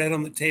salt and bread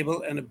on the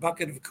table and a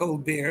bucket of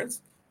cold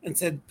beers, and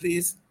said,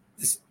 please,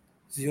 This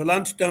is your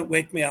lunch, don't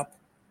wake me up.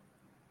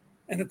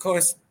 And of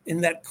course,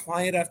 in that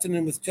quiet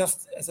afternoon with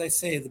just, as I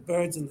say, the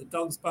birds and the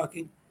dogs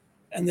barking,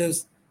 and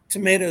those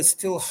tomatoes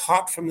still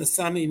hot from the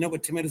sun. You know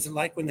what tomatoes are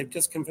like when they've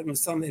just come from the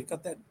sun. They've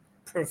got that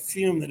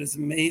perfume that is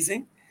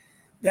amazing.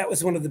 That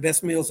was one of the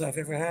best meals I've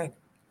ever had.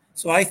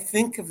 So I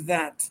think of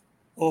that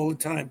all the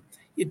time.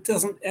 It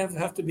doesn't ever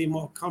have to be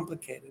more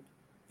complicated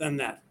than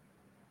that.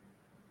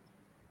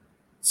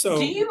 So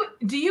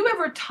do you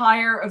ever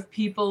tire of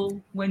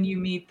people when you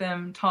meet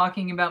them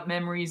talking about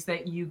memories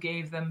that you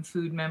gave them,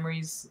 food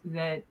memories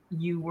that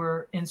you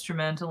were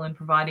instrumental in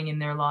providing in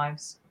their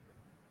lives?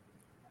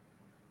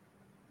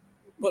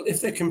 Well, if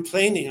they're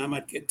complaining, I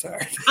might get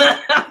tired.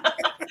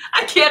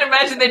 I can't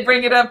imagine they'd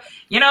bring it up.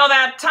 You know,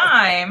 that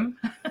time.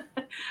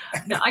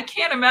 No, I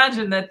can't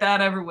imagine that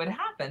ever would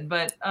happen.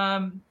 But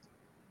I'm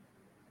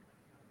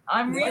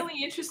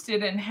really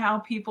interested in how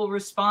people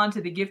respond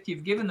to the gift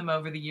you've given them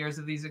over the years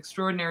of these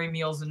extraordinary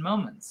meals and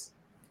moments.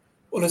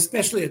 Well,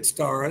 especially at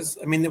Stars.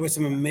 I mean, there were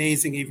some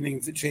amazing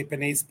evenings at Chez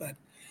Panisse, but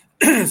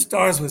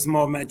Stars was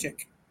more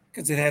magic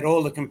because it had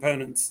all the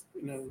components,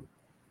 you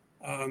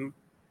know.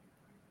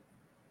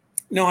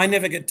 No, I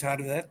never get tired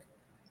of that.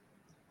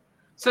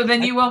 So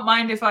then you won't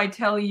mind if I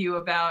tell you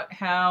about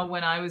how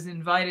when I was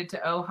invited to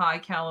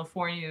Ojai,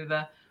 California,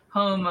 the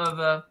home of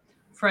a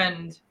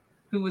friend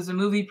who was a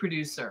movie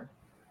producer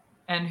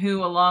and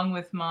who, along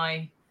with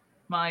my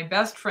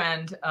best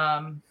friend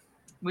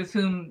with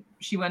whom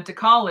she went to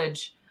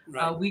college,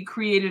 Right. We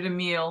created a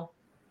meal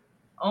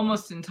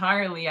almost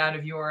entirely out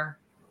of your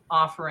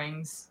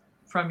offerings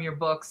from your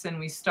books. And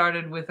we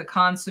started with a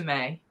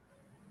consommé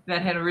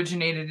that had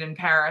originated in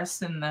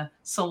Paris in the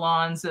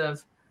salons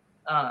of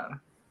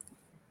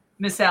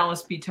Miss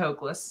Alice B.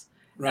 Toklas.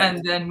 Right.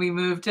 And then we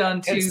moved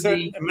on to It's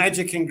a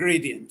magic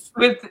ingredient.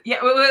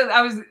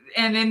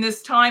 And in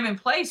this time and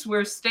place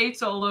where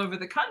states all over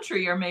the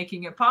country are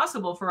making it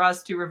possible for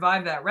us to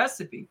revive that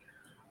recipe,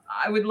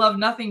 I would love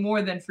nothing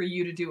more than for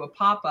you to do a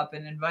pop-up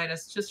and invite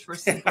us just for a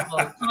simple bowl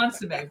of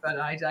consommé, but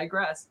I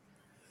digress.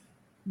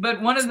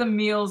 But one of the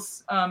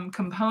meal's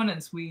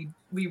components, we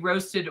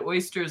roasted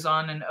oysters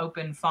on an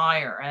open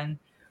fire, and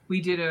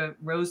we did a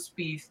roast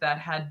beef that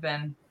had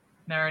been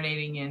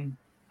marinating in,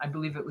 I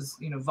believe it was,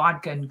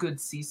 vodka and good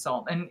sea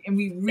salt, and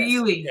we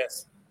really,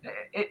 yes.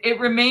 It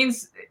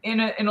remains in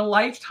a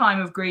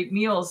lifetime of great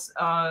meals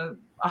a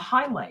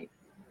highlight.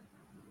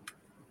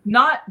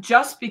 Not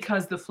just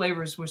because the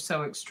flavors were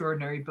so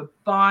extraordinary, but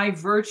by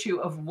virtue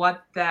of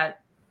what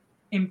that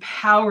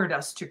empowered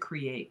us to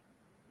create.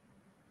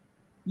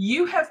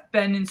 You have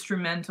been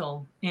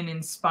instrumental in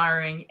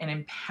inspiring and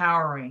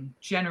empowering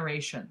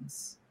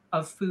generations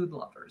of food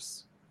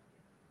lovers.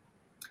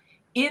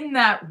 In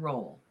that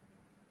role,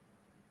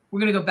 we're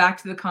going to go back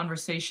to the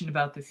conversation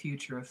about the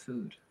future of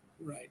food.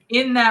 Right.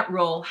 In that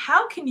role,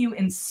 how can you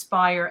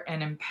inspire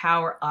and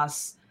empower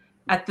us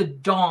at the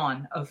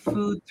dawn of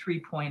Food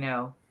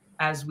 3.0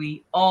 as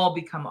we all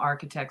become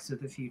architects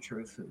of the future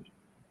of food?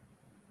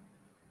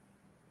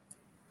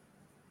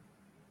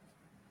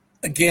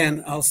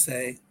 Again, I'll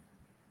say,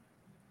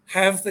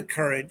 have the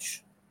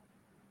courage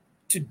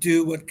to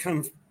do what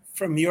comes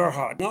from your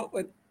heart, not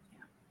what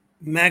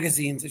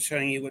magazines are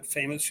showing you, what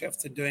famous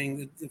chefs are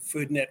doing, the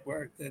Food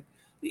Network, that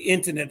the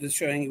internet is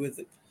showing you with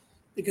it.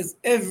 Because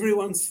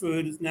everyone's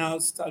food is now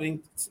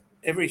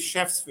every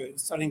chef's food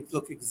is starting to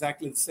look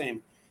exactly the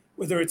same,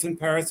 whether it's in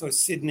Paris or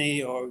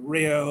Sydney or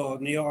Rio or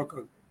New York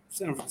or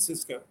San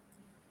Francisco.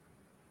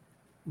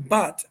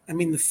 But, I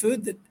mean, the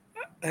food that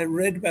I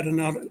read about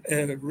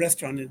a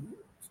restaurant in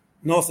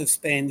north of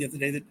Spain the other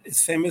day that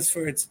is famous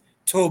for its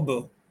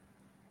tobo.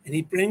 And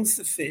he brings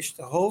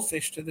the whole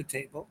fish to the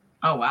table.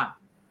 Oh, wow.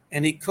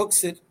 And he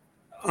cooks it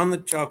on the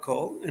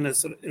charcoal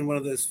in one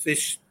of those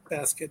fish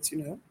baskets,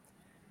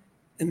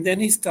 And then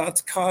he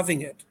starts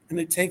carving it. And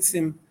it takes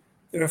him,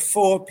 there are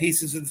 4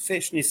 pieces of the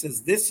fish. And he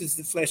says, this is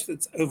the flesh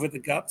that's over the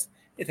guts.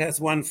 It has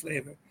one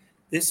flavor.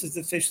 This is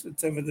the fish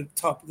that's over the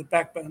top of the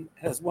backbone.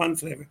 It has one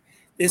flavor.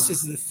 This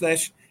is the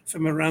flesh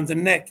from around the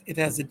neck. It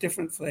has a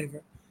different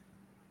flavor.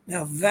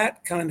 Now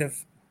that kind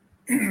of,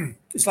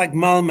 it's like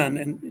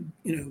Malman and,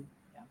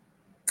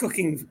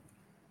 cooking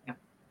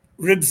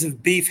ribs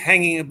of beef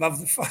hanging above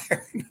the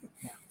fire.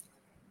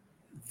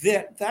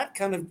 That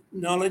kind of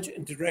knowledge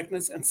and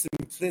directness and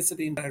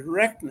simplicity and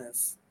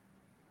directness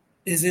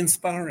is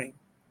inspiring.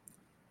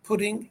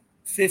 Putting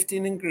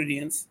 15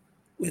 ingredients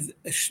with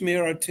a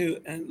schmear or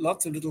 2 and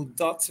lots of little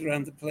dots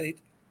around the plate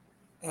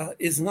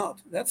is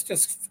not. That's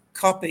just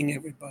copying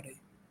everybody.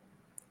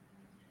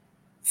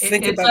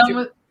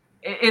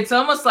 It's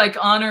almost like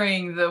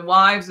honoring the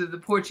wives of the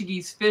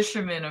Portuguese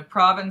fishermen of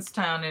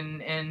Provincetown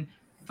and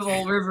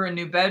Fall River in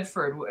New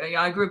Bedford.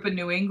 I grew up in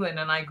New England,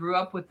 and I grew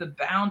up with the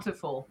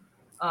bountiful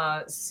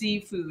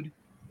seafood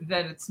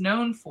that it's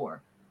known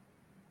for.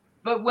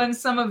 But when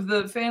some of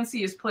the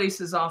fanciest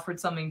places offered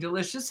something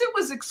delicious, it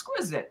was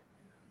exquisite.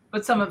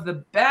 But some of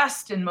the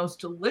best and most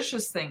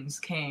delicious things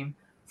came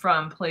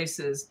from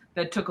places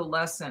that took a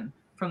lesson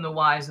from the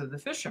wives of the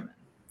fishermen.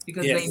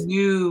 because they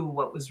knew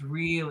what was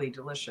really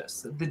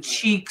delicious. The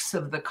cheeks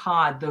of the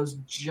cod, those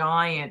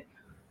giant,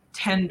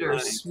 tender,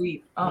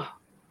 sweet. Oh.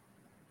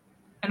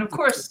 And of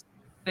course,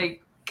 they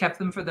kept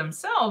them for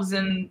themselves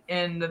in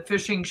the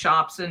fishing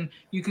shops, and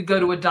you could go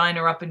to a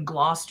diner up in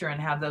Gloucester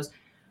and have those.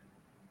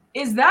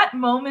 Is that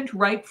moment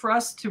ripe for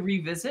us to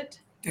revisit?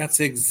 That's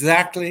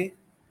exactly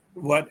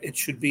what it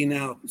should be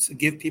now. So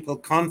give people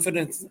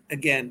confidence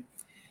again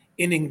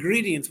in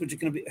ingredients, which are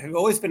going to have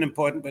always been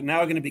important, but now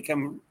are going to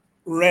become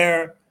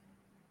rare,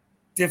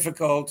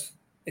 difficult,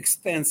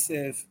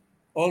 expensive,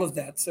 all of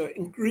that. So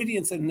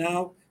ingredients are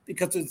now,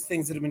 because of the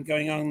things that have been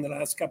going on in the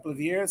last couple of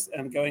years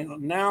and going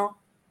on now,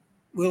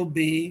 will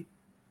be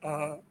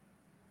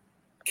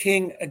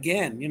king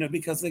again,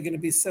 because they're going to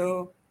be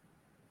so.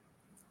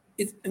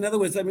 In other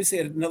words, let me say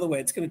it another way.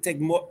 It's going to take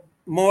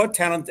more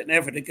talent than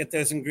ever to get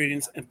those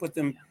ingredients and put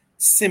them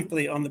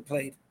simply on the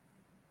plate.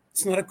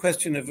 It's not a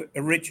question of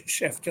a rich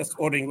chef just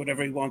ordering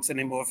whatever he wants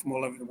anymore from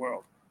all over the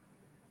world.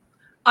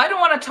 I don't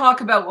want to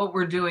talk about what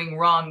we're doing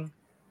wrong.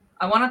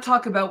 I want to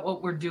talk about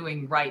what we're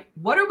doing right.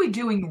 What are we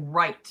doing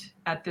right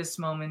at this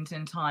moment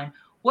in time?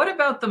 What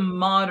about the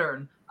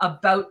modern,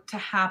 about to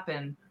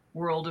happen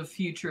world of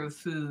future of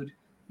food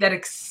that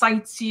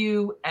excites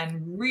you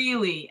and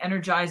really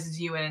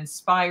energizes you and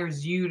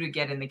inspires you to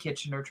get in the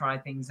kitchen or try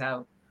things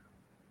out?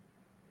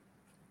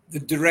 The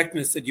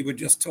directness that you were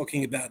just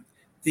talking about,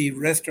 the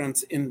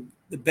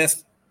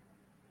best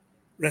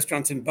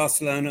restaurants in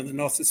Barcelona and the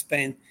north of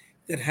Spain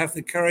that have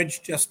the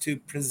courage just to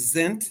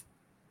present.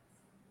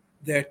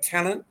 Their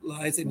talent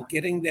lies in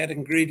getting that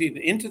ingredient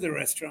into the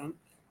restaurant,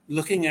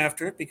 looking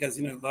after it, because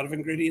a lot of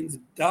ingredients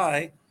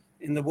die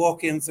in the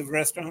walk-ins of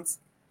restaurants.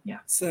 Yeah.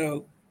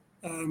 So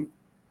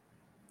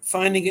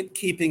finding it,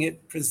 keeping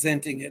it,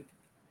 presenting it,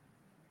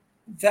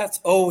 that's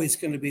always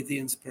going to be the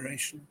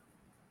inspiration,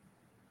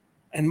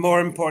 and more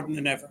important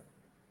than ever.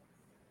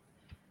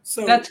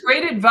 So that's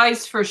great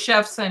advice for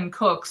chefs and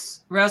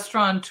cooks,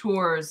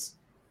 restaurateurs.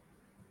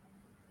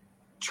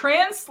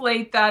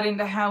 Translate that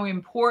into how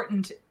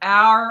important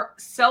our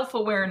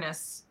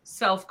self-awareness,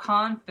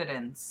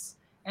 self-confidence,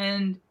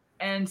 and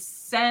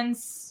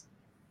sense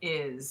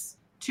is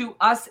to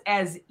us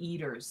as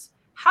eaters.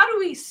 How do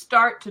we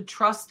start to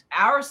trust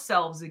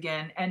ourselves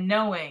again and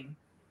knowing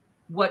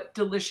what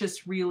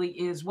delicious really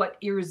is, what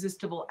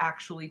irresistible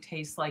actually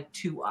tastes like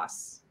to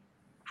us?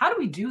 How do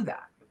we do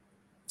that?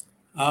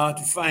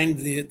 To find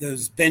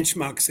those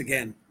benchmarks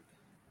again.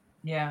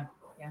 Yeah.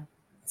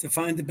 To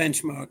find the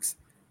benchmarks.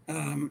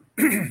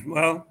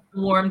 Well,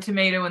 warm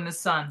tomato in the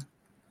sun.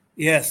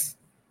 Yes.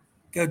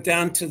 Go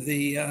down to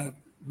the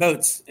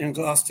boats in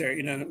Gloucester,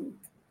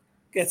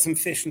 get some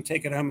fish and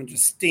take it home and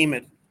just steam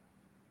it.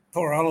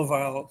 Pour olive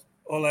oil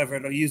all over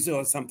it, or yuzu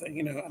or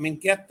something,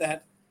 get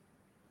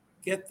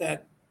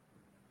that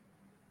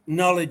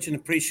knowledge and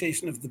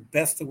appreciation of the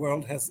best the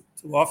world has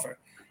to offer.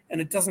 And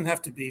it doesn't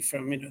have to be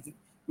from, the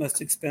most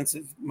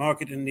expensive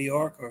market in New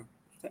York or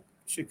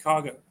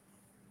Chicago.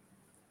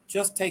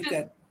 Just take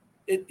that,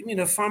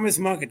 farmer's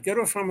market. Go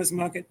to a farmer's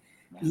market,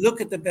 look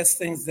at the best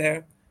things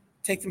there,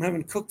 take them home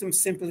and cook them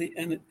simply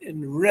and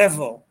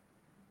revel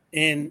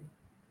in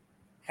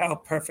how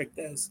perfect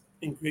those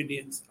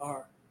ingredients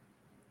are.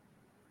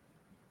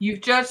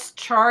 You've just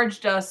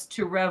charged us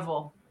to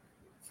revel.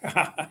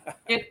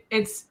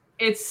 It's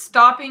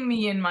stopping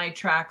me in my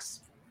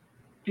tracks,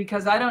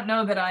 because I don't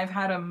know that I've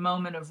had a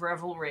moment of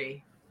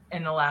revelry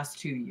in the last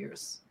 2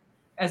 years.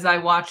 As I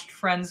watched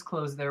friends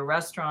close their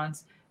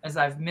restaurants, as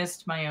I've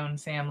missed my own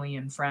family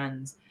and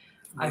friends,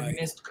 right. I've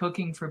missed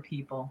cooking for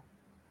people.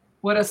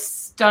 What a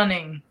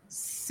stunning,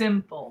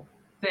 simple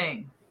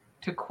thing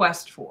to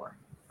quest for,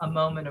 a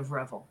moment of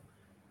revel.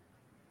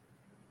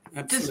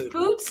 Absolutely. Does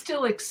food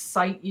still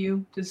excite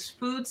you? Does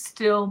food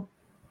still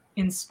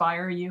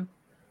inspire you?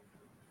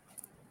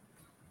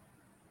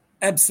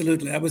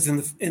 Absolutely. I was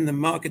in the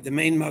market, the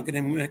main market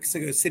in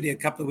Mexico City a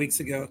couple of weeks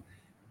ago,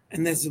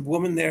 and there's a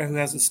woman there who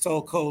has a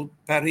stall called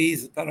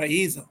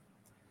Paraíso.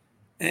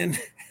 And,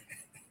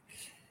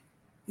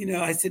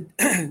 I said,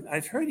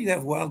 I've heard you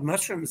have wild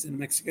mushrooms in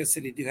Mexico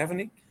City. Do you have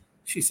any?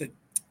 She said,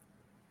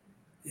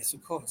 yes,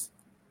 of course.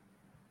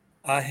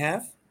 I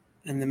have,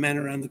 and the man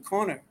around the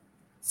corner.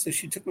 So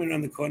she took me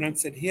around the corner and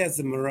said, he has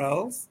the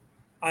morels,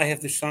 I have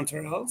the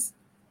chanterelles,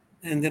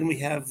 and then we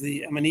have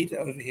the amanita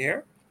over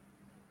here.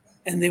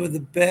 And they were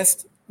the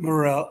best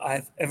morel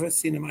I've ever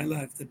seen in my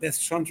life, the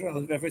best chanterelle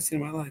I've ever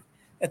seen in my life,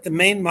 at the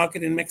main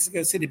market in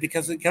Mexico City,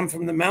 because they come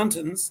from the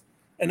mountains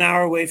an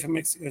hour away from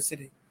Mexico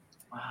City.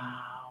 Wow.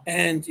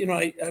 And,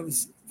 I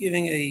was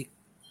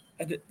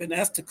I'd been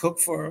asked to cook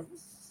for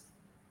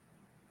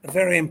a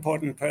very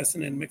important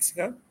person in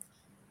Mexico.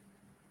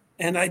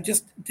 And I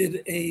just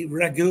did a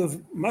ragu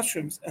of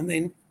mushrooms,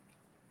 and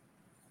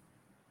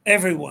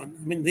everyone,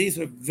 these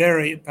were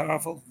very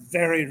powerful,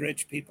 very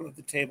rich people at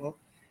the table,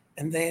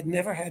 and they had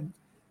never had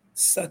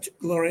such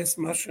glorious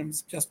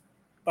mushrooms just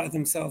by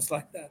themselves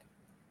like that.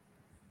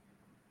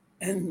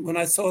 And when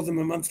I saw them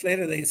a month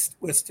later, they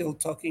were still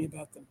talking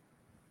about them.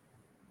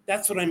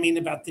 That's what I mean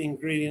about the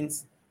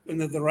ingredients, when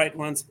they're the right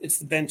ones. It's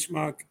the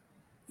benchmark.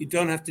 You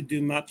don't have to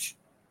do much.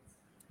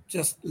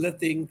 Just let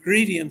the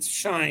ingredients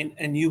shine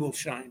and you will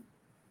shine.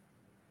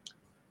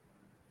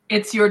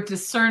 It's your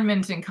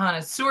discernment and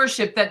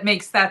connoisseurship that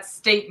makes that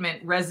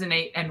statement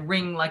resonate and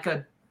ring like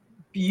a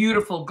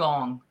beautiful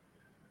gong.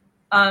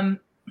 I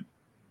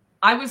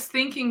was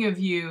thinking of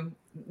you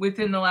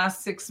within the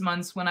last 6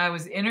 months when I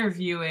was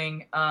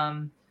interviewing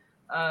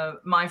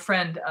my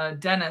friend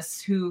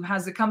Dennis, who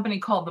has a company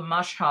called the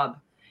Mush Hub.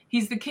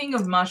 He's the king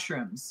of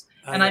mushrooms.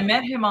 And I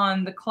met him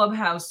on the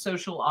Clubhouse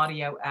social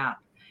audio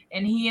app.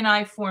 And he and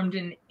I formed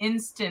an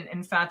instant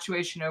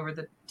infatuation over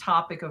the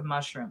topic of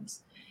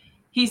mushrooms.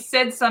 He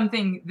said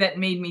something that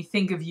made me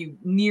think of you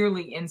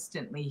nearly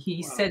instantly.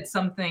 He said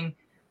something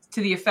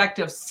to the effect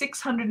of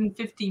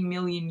 650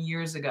 million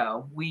years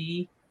ago,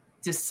 we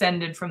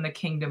descended from the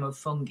kingdom of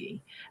fungi.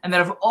 And that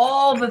of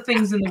all the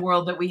things in the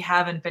world that we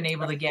haven't been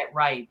able to get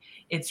right,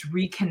 it's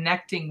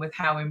reconnecting with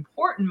how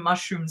important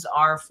mushrooms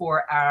are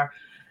for our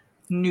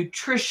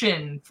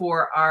nutrition,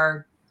 for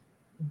our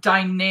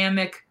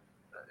dynamic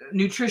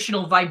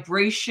nutritional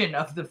vibration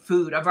of the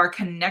food, of our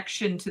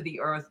connection to the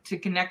earth, to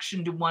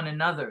connection to one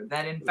another,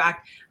 that in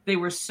fact, they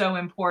were so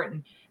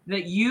important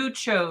that you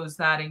chose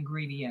that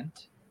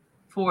ingredient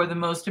for the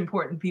most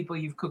important people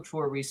you've cooked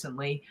for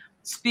recently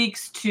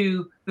speaks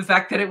to the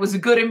fact that it was a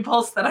good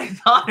impulse that I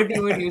thought of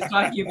you when he was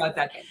talking about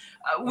that.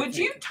 Would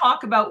you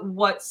talk about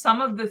what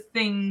some of the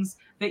things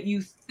that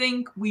you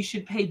think we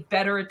should pay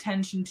better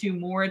attention to,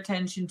 more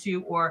attention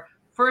to, or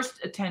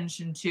first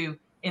attention to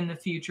in the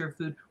future of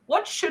food?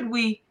 What should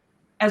we,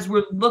 as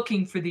we're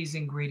looking for these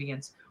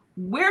ingredients,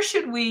 where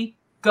should we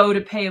go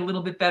to pay a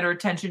little bit better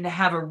attention to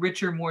have a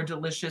richer, more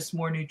delicious,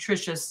 more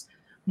nutritious,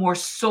 more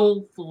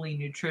soulfully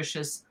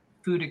nutritious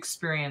food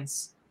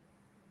experience?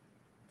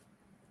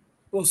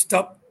 We'll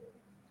stop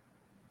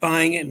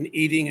buying and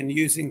eating and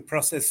using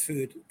processed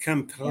food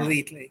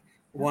completely,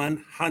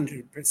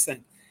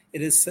 100%.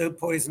 It is so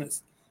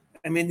poisonous.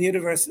 I mean, the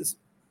universe is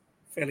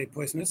fairly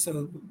poisonous,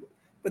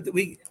 but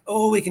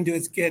all we can do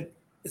is get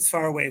as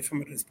far away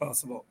from it as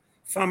possible.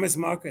 Farmers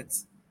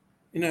markets,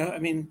 how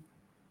many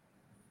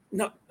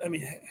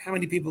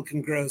people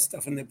can grow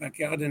stuff in their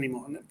backyard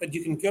anymore? But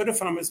you can go to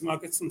farmers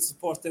markets and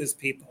support those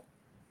people.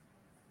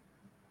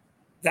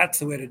 That's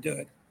the way to do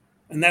it.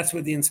 And that's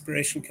where the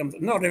inspiration comes.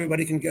 Not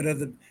everybody can go to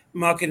the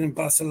market in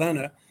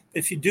Barcelona.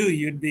 If you do,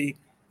 you'd be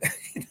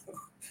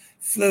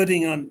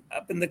floating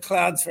up in the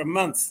clouds for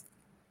months.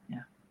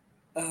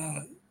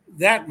 Yeah.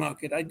 That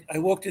market, I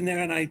walked in there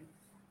and I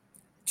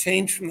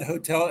changed from the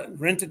hotel and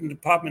rented an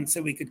apartment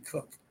so we could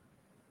cook.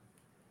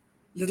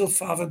 Little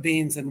fava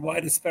beans and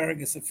white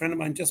asparagus. A friend of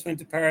mine just went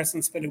to Paris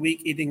and spent a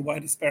week eating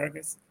white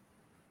asparagus.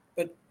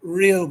 But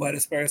real white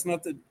asparagus,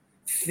 not the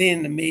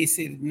thin,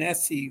 emaciated,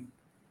 nasty,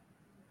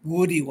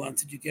 woody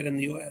ones that you get in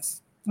the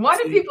US. Why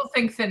do people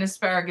think thin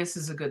asparagus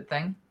is a good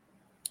thing?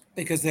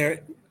 Because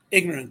they're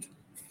ignorant.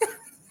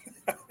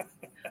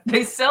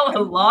 They sell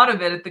a lot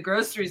of it at the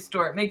grocery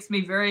store. It makes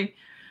me very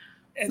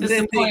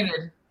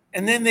disappointed.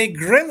 Then they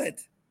grill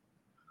it.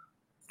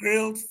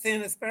 Grilled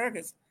thin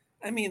asparagus.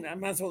 I mean, I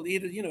might as well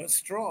eat a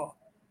straw.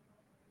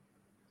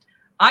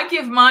 I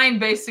give mine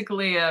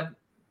basically a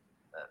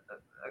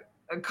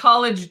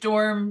college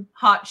dorm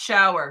hot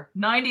shower,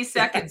 90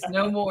 seconds,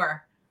 no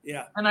more.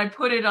 Yeah. And I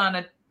put it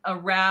on a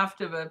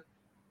raft of a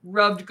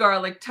rubbed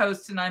garlic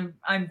toast, and I'm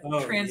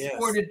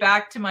transported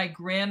back to my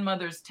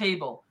grandmother's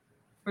table,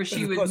 where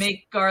she would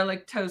make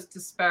garlic toast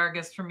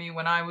asparagus for me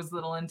when I was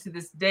little. And to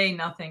this day,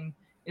 nothing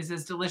is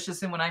as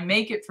delicious. And when I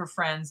make it for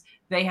friends,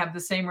 they have the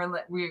same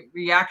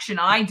reaction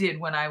I did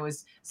when I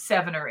was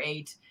 7 or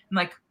 8. I'm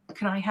like,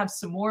 can I have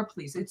some more,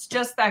 please? It's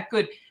just that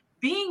good.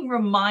 Being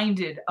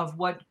reminded of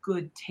what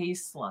good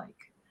tastes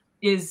like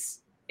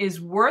is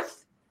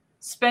worth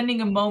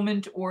spending a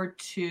moment or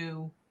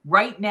two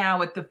right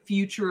now at the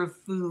future of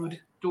food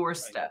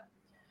doorstep.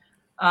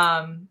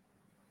 Right.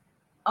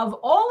 Of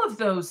all of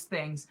those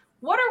things,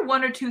 what are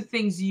one or two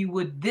things you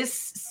would this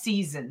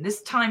season,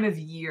 this time of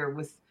year,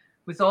 with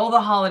all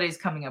the holidays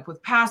coming up,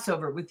 with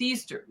Passover, with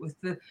Easter, with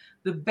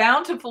the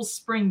bountiful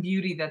spring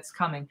beauty that's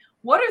coming,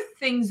 what are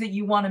things that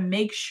you want to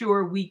make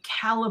sure we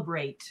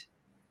calibrate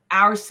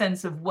our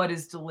sense of what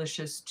is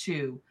delicious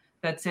too,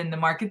 that's in the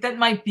market that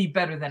might be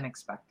better than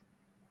expected?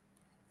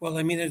 Well,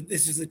 I mean,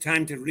 this is the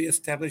time to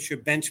reestablish your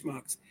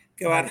benchmarks.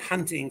 Go out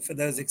hunting for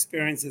those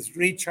experiences.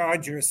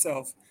 Recharge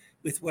yourself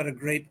with what a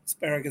great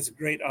asparagus, a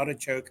great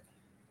artichoke.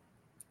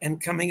 And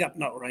coming up,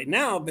 not right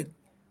now, but,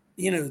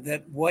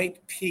 that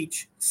white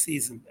peach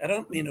season. I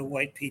don't mean a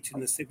white peach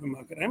in the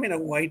supermarket. I mean a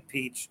white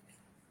peach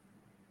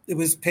that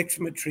was picked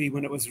from a tree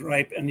when it was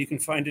ripe, and you can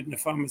find it in a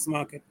farmer's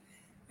market.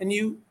 And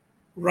you,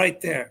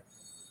 right there,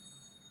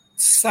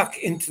 suck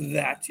into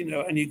that,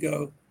 and you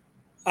go,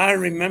 I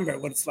remember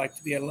what it's like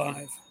to be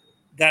alive.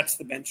 That's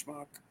the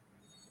benchmark.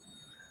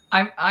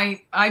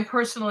 I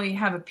personally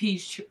have a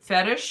peach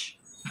fetish.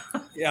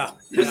 Yeah.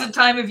 There's a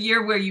time of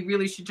year where you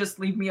really should just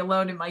leave me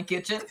alone in my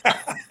kitchen.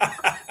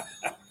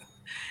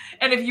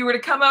 And if you were to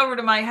come over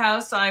to my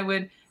house, I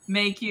would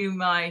make you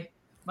my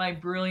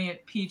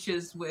brilliant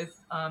peaches with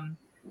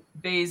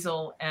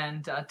basil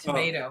and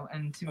tomato.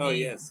 And to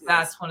me, yes.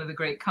 that's one of the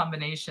great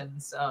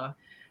combinations.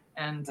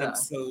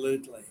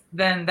 Absolutely.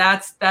 Then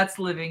that's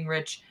living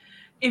rich.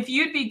 If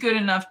you'd be good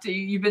enough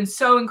you've been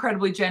so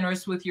incredibly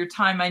generous with your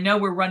time. I know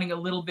we're running a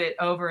little bit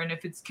over, and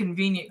if it's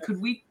convenient,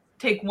 could we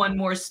take one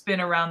more spin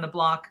around the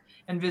block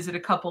and visit a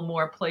couple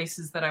more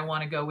places that I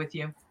want to go with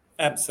you?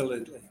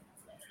 Absolutely.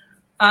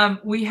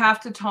 We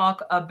have to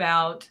talk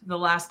about The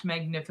Last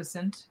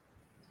Magnificent.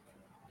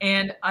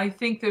 And I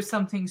think there's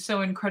something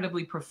so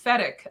incredibly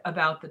prophetic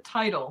about the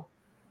title.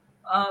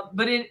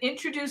 But it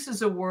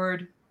introduces a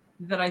word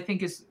that I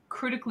think is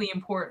critically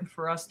important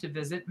for us to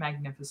visit,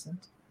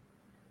 magnificent.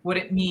 What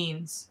it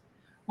means,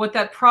 what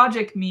that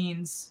project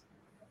means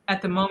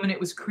at the moment it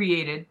was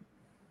created,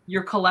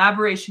 your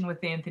collaboration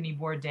with Anthony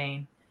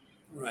Bourdain,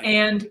 right.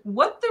 And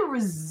what the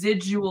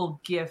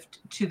residual gift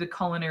to the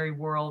culinary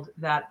world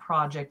that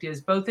project is,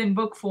 both in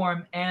book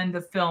form and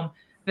the film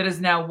that is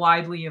now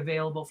widely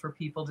available for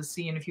people to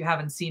see. And if you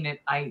haven't seen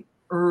it, I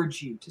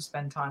urge you to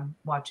spend time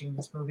watching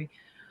this movie.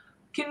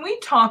 Can we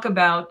talk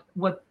about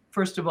what,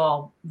 first of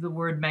all, the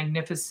word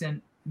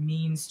magnificent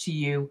means to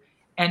you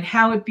and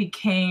how it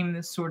became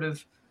this sort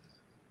of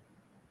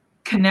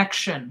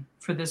connection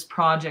for this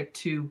project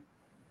to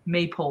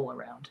Maypole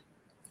around?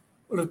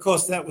 Well, of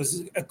course, that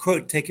was a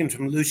quote taken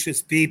from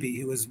Lucius Beebe,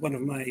 who was one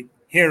of my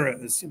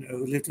heroes,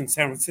 who lived in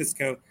San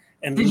Francisco.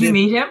 And Did you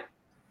meet him?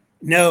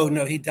 No,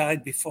 he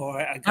died before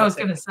I got I was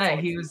going to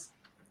say he was.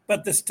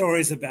 But the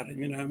stories about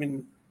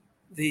him,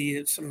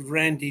 the sort of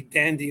randy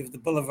dandy of the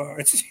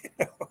boulevards,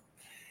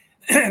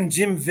 And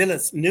Jim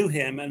Villas knew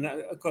him, and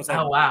of course,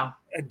 I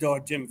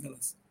adored Jim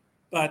Villas.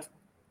 But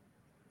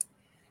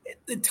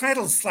the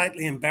title's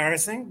slightly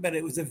embarrassing, but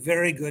it was a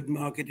very good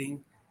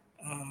marketing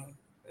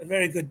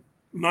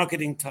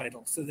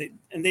title. So they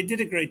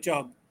did a great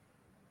job.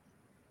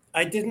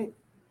 I didn't,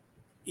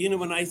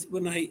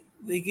 when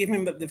they gave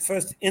me the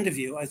first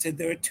interview, I said,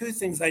 there are two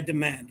things I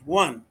demand.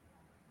 One,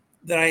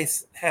 that I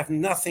have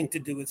nothing to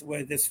do with the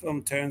way this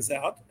film turns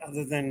out,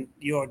 other than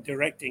you're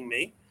directing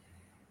me.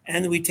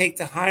 And we take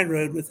the high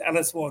road with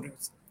Alice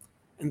Waters.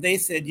 And they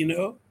said,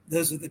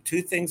 those are the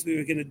two things we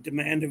were going to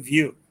demand of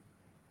you.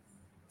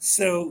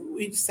 So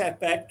we sat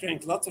back,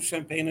 drank lots of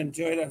champagne,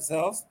 enjoyed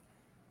ourselves,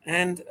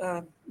 and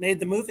made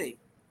the movie.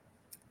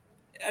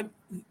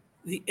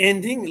 The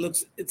ending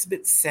it's a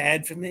bit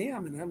sad for me.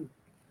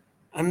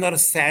 I'm not a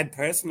sad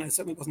person. I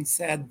certainly wasn't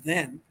sad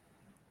then.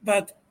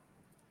 But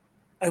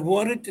I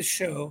wanted to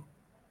show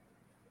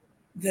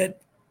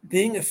that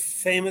being a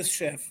famous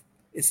chef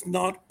is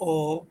not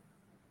all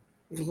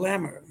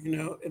glamour,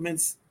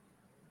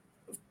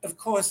 of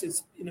course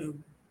it's,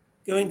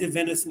 going to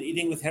Venice and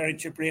eating with Harry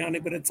Cipriani,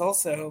 but it's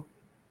also,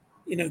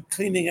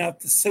 cleaning out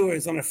the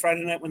sewers on a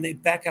Friday night when they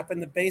back up in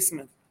the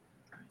basement.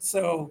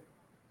 So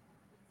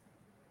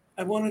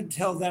I wanted to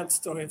tell that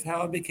story of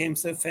how I became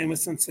so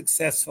famous and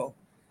successful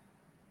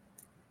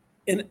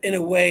in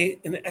a way,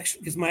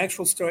 because my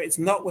actual story, it's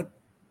not what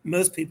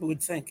most people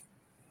would think.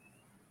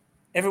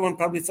 Everyone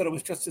probably thought it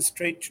was just a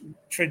straight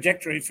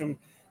trajectory from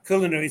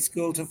culinary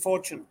school to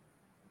fortune.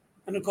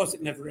 And of course,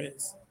 it never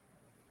is.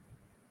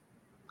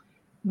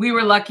 We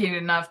were lucky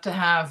enough to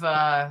have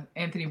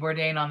Anthony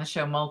Bourdain on the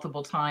show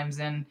multiple times.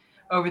 And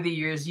over the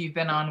years, you've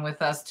been on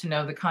with us to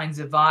know the kinds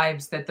of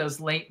vibes that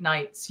those late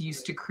nights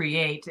used to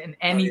create. And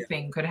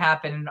anything could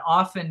happen, and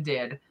often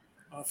did.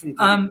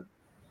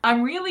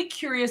 I'm really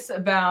curious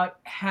about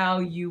how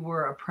you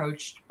were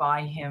approached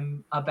by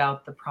him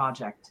about the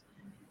project.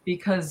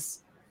 Because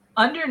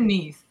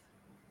underneath,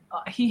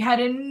 he had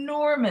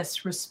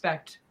enormous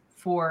respect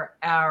for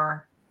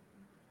our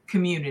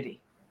community,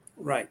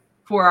 right?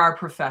 For our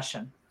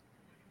profession,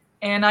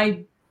 and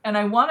I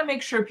want to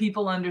make sure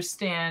people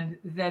understand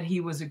that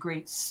he was a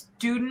great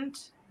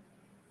student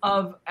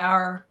of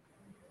our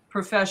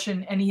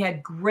profession, and he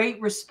had great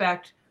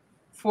respect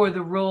for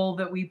the role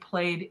that we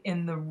played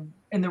in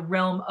the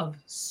realm of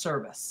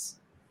service.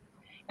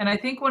 And I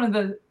think one of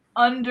the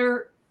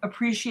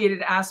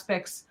underappreciated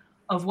aspects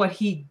of what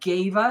he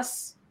gave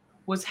us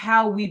was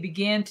how we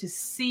began to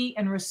see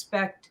and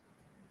respect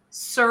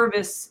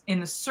service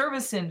in the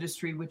service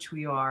industry, which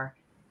we are,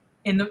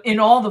 in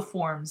all the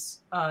forms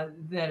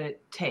that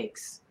it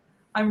takes.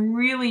 I'm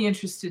really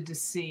interested to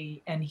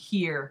see and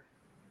hear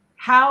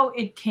how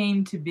it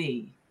came to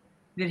be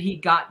that he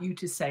got you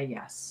to say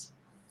yes.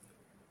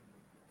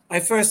 I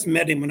first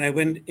met him when I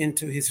went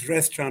into his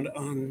restaurant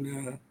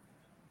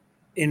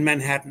in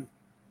Manhattan.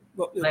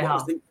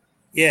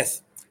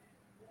 Yes.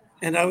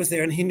 And I was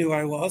there, and he knew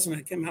I was, and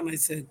I came out and he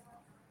said,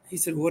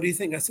 what do you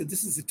think? I said,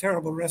 this is a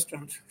terrible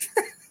restaurant.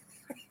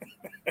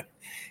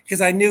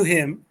 Because I knew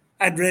him.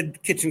 I'd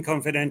read Kitchen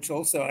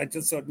Confidential, so I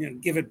just thought,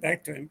 give it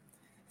back to him.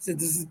 He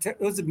said, it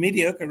was a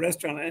mediocre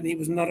restaurant, and he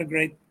was not a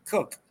great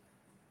cook.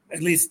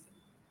 At least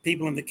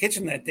people in the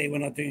kitchen that day were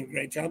not doing a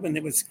great job, and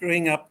they were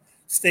screwing up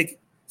steak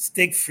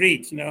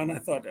frites, and I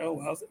thought, oh,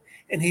 well.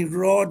 And he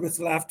roared with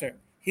laughter.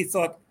 He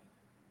thought,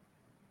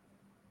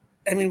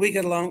 we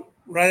got along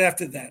right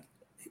after that.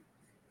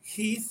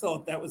 He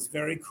thought that was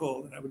very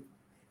cool. And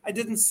I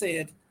didn't say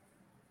it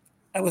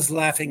I was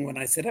laughing when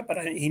I said it, but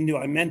he knew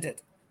I meant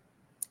it.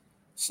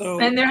 So,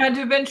 and there had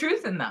to have been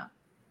truth in that.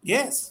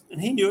 Yes,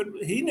 and he knew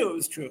it. He knew it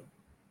was true.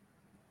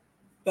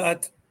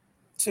 But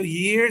so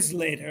years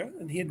later,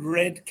 and he had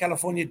read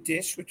California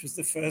Dish, which was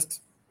the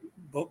first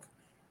book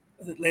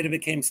that later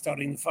became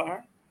Starting the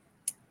Fire.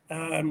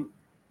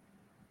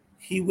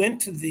 He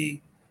went to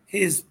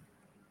his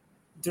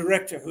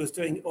director, who was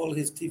doing all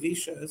his TV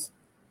shows,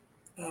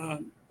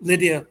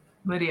 Lydia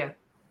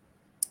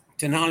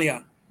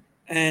Tenalia,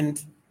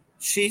 and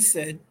she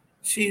said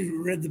she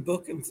read the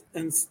book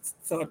and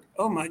thought,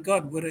 "Oh my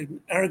God, what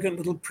an arrogant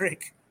little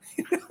prick!"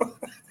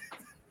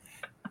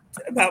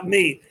 About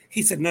me.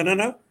 He said,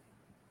 "No,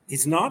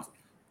 he's not,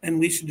 and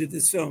we should do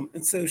this film."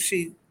 And so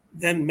she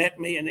then met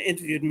me and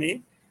interviewed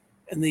me,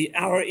 and the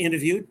hour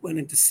interview went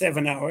into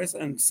 7 hours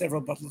and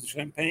several bottles of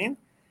champagne.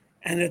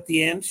 And at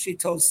the end, she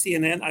told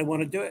CNN, "I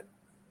want to do it."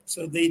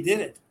 So they did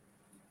it.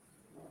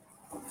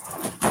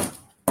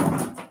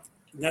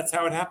 And that's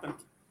how it happened.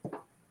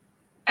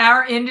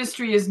 Our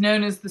industry is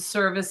known as the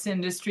service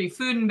industry.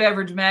 Food and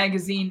Beverage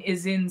Magazine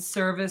is in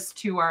service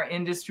to our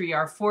industry.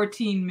 Our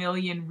 14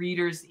 million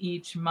readers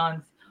each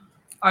month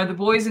are the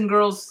boys and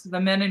girls, the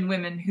men and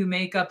women who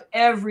make up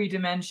every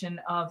dimension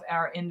of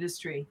our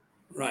industry.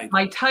 Right.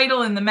 My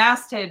title in the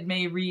masthead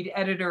may read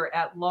editor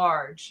at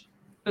large,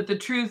 but the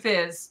truth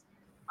is,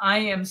 I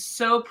am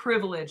so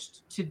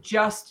privileged to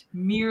just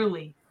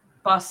merely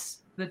bus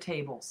the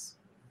tables,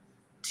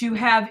 to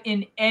have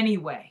in any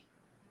way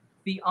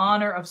the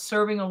honor of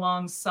serving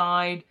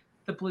alongside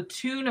the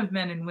platoon of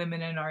men and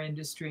women in our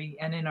industry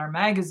and in our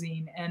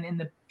magazine and in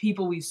the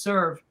people we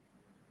serve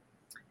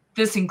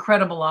this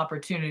incredible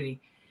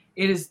opportunity.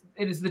 It is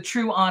the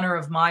true honor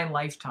of my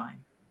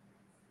lifetime.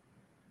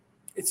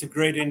 It's a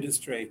great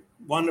industry,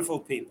 wonderful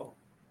people.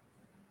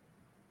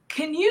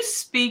 Can you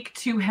speak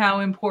to how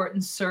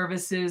important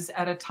service is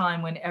at a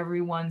time when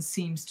everyone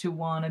seems to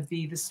want to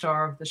be the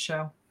star of the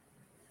show?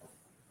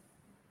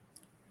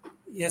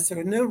 Yes, there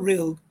are no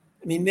real,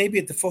 maybe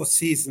at the Four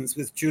Seasons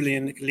with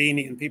Julian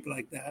Nicolini and people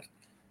like that.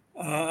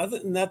 Other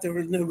than that, there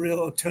were no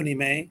real Tony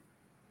May,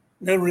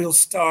 no real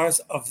stars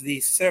of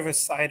the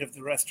service side of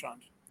the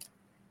restaurant.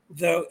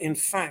 Though, in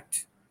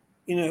fact,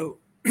 you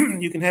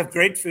can have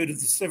great food if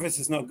the service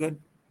is not good,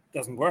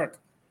 doesn't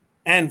work,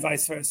 and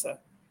vice versa.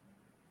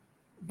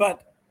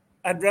 But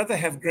I'd rather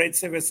have great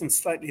service than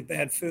slightly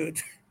bad food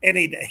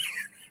any day.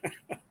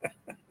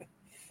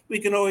 We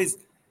can always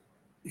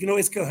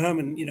go home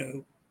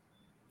and,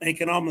 make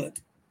an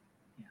omelet.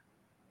 Yeah.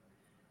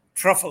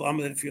 Truffle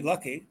omelet if you're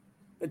lucky,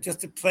 but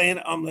just a plain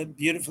omelet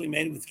beautifully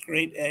made with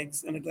great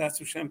eggs and a glass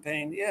of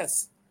champagne,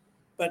 yes.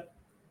 But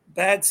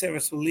bad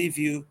service will leave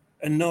you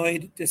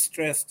annoyed,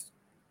 distressed,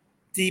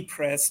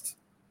 depressed,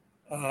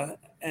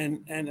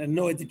 and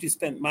annoyed that you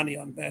spent money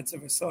on bad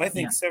service. So I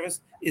think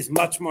service is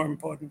much more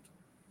important.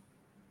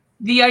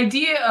 The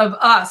idea of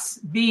us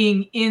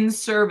being in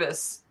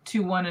service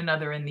to one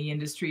another in the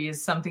industry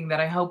is something that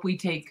I hope we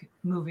take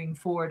moving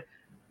forward.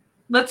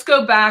 Let's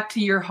go back to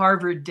your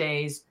Harvard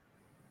days,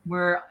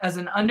 where as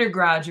an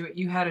undergraduate,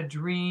 you had a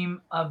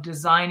dream of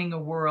designing a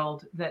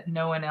world that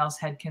no one else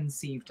had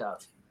conceived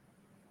of.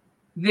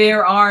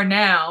 There are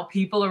now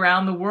people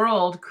around the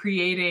world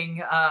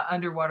creating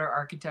underwater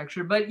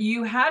architecture, but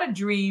you had a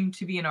dream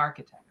to be an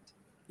architect.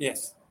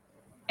 Yes.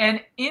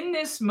 And in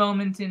this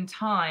moment in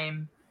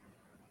time,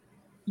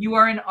 you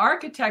are an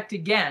architect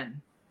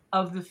again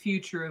of the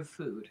future of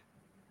food.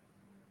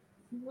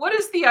 What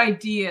is the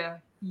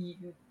idea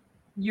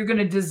you're going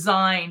to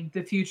design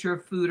the future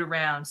of food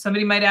around?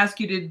 Somebody might ask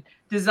you to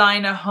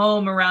design a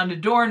home around a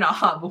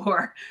doorknob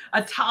or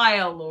a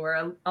tile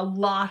or a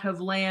lot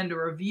of land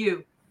or a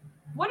view.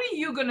 What are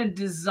you going to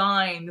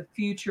design the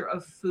future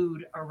of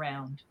food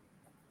around?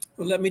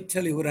 Well, let me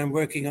tell you what I'm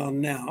working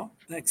on now.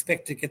 I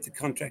expect to get the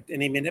contract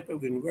any minute, but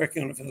we've been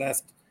working on it for the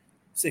last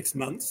 6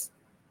 months.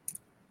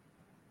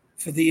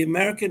 For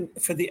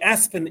the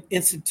Aspen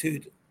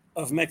Institute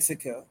of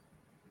Mexico,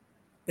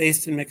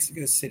 based in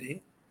Mexico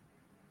City,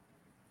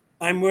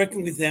 I'm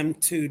working with them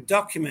to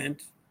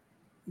document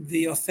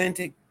the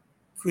authentic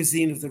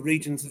cuisine of the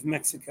regions of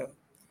Mexico.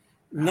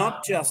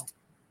 Not just,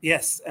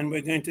 yes, and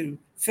we're going to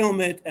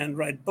film it and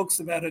write books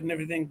about it and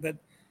everything, but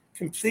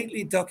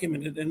completely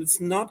documented. And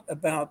it's not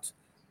about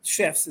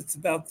chefs, it's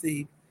about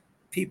the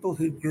people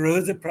who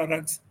grow the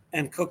products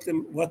and cook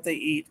them, what they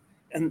eat,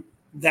 and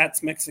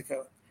that's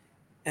Mexico.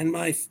 And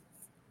my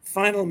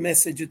final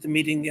message at the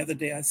meeting the other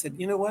day, I said,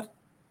 you know what?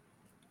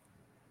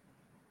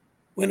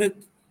 When a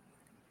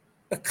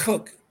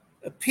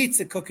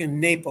pizza cook in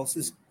Naples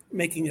is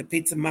making a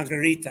pizza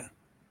margarita,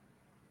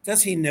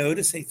 does he know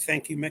to say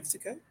thank you,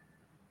 Mexico?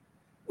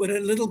 When a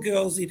little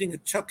girl's eating a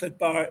chocolate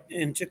bar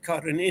in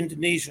Jakarta in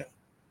Indonesia,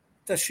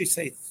 does she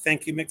say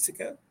thank you,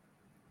 Mexico?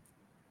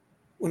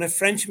 When a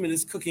Frenchman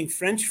is cooking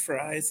French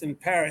fries in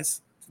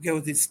Paris to go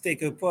with his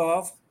steak au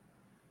poivre,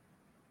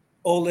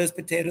 all those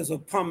potatoes or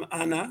pomme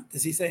Anna,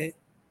 does he say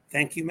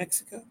thank you,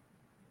 Mexico?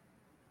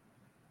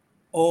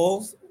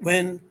 Or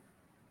when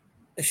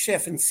a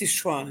chef in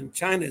Sichuan in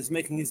China is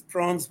making his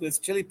prawns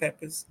with chili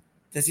peppers,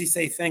 Does he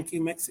say, thank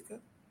you, Mexico?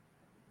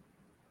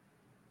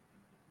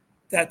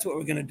 That's what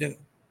we're going to do.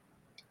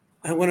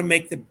 I want to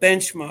make the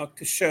benchmark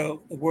to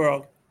show the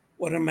world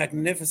what a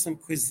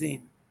magnificent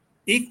cuisine,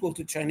 equal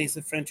to Chinese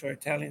or French or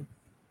Italian,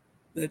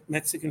 that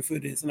Mexican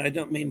food is. And I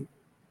don't mean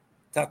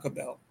Taco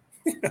Bell.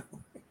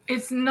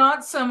 It's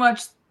not so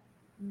much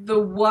the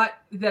what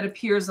that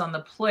appears on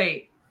the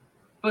plate,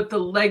 but the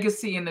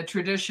legacy and the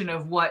tradition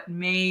of what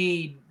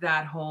made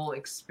that whole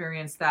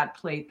experience, that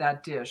plate,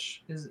 that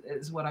dish,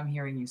 is what I'm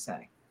hearing you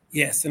say.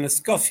 Yes, and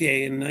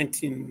Escoffier in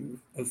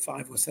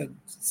 1905 was said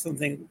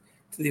something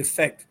to the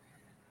effect,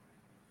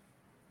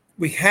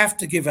 we have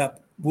to give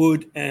up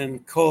wood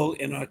and coal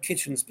in our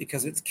kitchens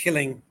because it's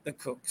killing the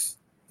cooks.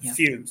 The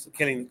fumes are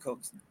killing the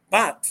cooks.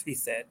 But, he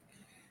said,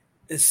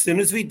 as soon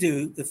as we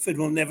do, the food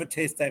will never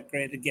taste that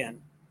great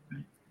again.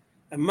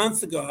 A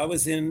month ago, I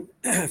was in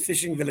a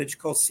fishing village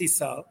called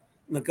Sisal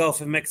in the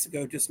Gulf of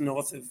Mexico, just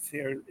north of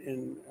here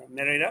in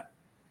Merida.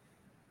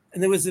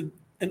 And there was an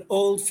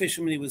old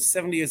fisherman. He was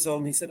 70 years old.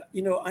 And he said,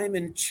 I'm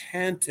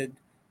enchanted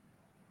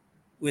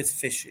with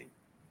fishing,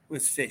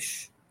 with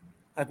fish.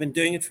 I've been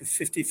doing it for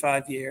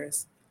 55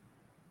 years.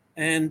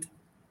 And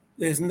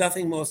there's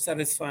nothing more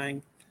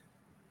satisfying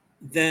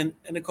than,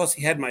 and of course,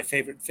 he had my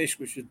favorite fish,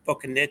 which was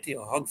bocanete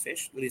or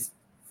hogfish, at least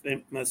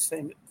my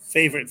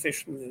favorite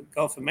fish from the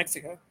Gulf of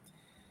Mexico.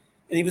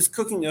 And he was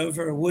cooking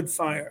over a wood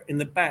fire in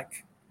the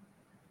back.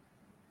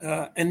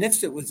 And next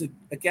to it was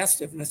a gas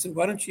stove. And I said,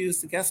 why don't you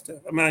use the gas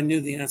stove? I mean, I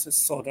knew the answer,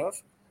 sort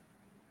of.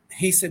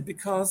 He said,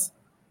 because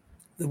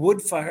the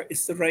wood fire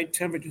is the right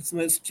temperature. It's the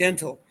most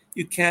gentle.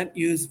 You can't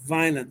use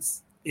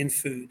violence in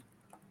food.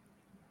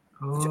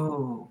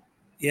 Oh.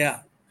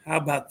 Yeah. How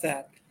about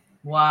that?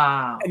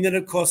 Wow. And then,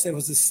 of course, there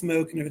was the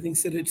smoke and everything.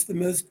 So it's the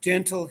most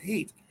gentle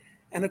heat.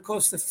 And, of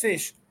course, the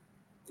fish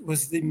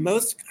was the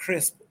most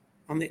crisp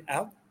on the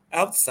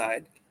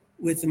outside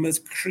with the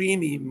most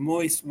creamy,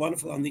 moist,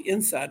 wonderful on the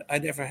inside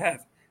I'd ever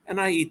have.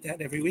 And I eat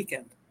that every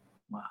weekend.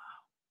 Wow.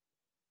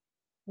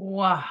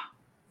 Wow.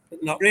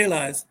 But not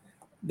realize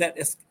that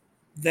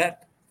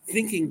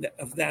thinking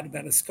of that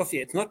about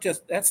Escoffier, it's not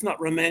just, that's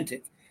not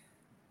romantic.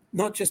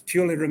 Not just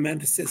purely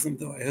romanticism,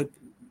 though I hope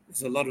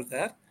there's a lot of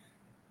that.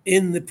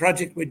 In the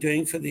project we're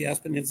doing for the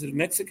Aspen Institute of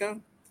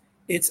Mexico,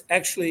 it's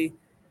actually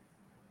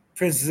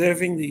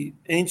preserving the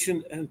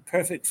ancient and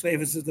perfect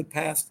flavors of the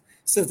past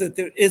so that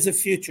there is a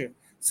future,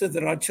 so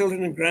that our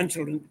children and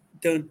grandchildren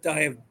don't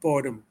die of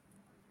boredom.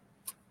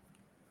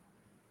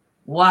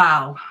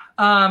 Wow.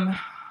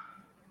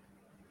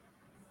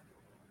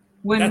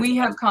 When we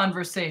have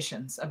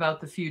conversations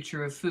about the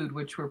future of food,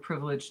 which we're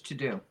privileged to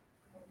do,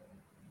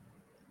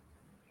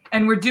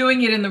 and we're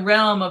doing it in the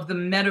realm of the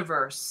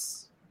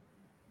metaverse,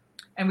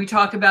 and we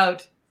talk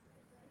about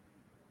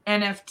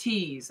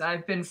NFTs.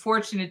 I've been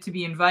fortunate to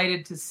be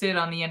invited to sit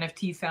on the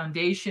NFT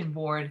Foundation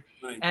board,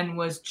 right, and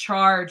was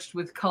charged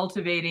with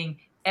cultivating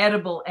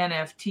edible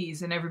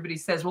NFTs. And everybody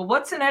says, well,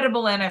 what's an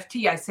edible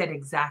NFT? I said,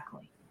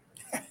 exactly.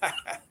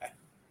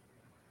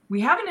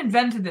 We haven't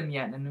invented them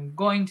yet, and I'm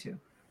going to.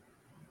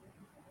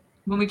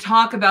 When we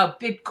talk about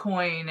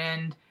Bitcoin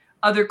and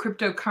other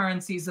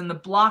cryptocurrencies and the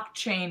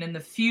blockchain and the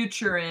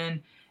future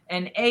and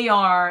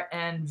AR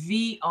and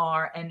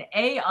VR and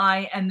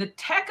AI and the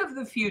tech of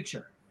the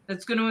future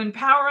that's going to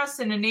empower us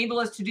and enable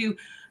us to do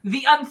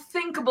the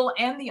unthinkable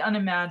and the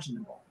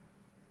unimaginable.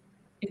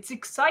 It's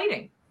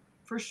exciting,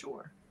 for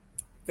sure.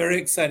 Very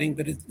exciting,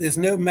 but there's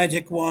no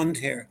magic wand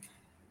here.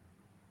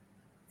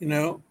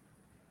 Though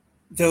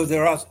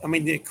there are,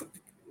 the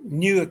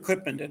new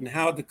equipment and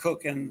how to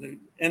cook and the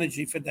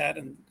energy for that,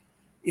 and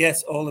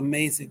yes, all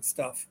amazing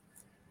stuff.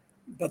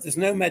 But there's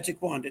no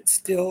magic wand. It's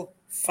still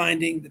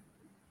finding the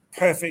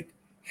perfect,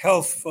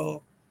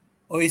 healthful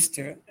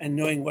oyster and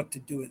knowing what to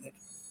do with it.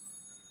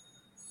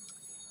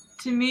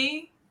 To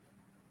me,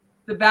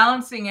 the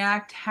balancing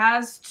act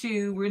has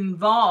to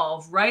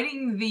involve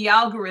writing the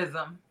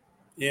algorithm.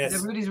 Yes.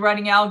 Everybody's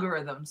writing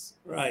algorithms.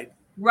 Right.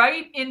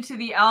 Write into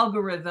the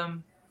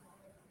algorithm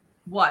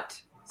what?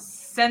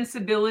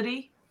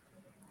 Sensibility?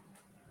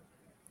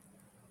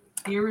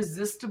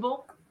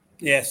 Irresistible?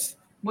 Yes.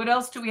 What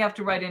else do we have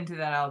to write into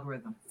that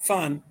algorithm?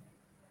 Fun.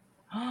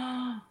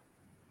 Oh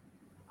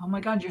my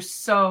God, you're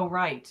so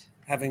right.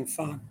 Having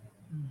fun.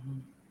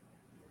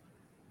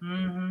 Mm-hmm.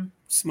 Mm-hmm.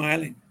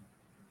 Smiling.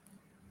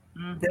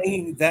 Mm-hmm.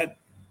 Bringing that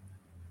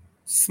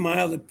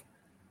smile that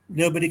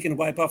nobody can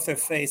wipe off their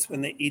face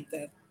when they eat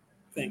that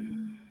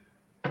thing.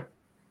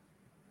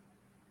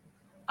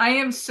 I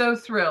am so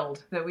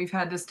thrilled that we've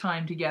had this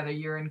time together.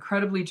 You're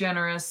incredibly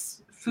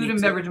generous. Food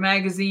and Beverage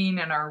Magazine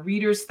and our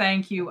readers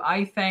thank you.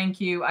 I thank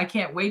you. I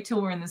can't wait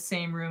till we're in the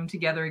same room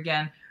together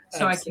again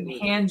so Absolutely. I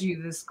can hand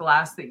you this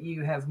glass that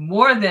you have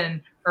more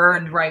than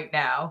earned right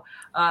now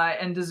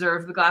and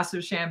deserve the glass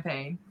of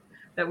champagne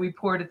that we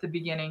poured at the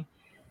beginning.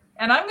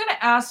 And I'm going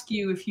to ask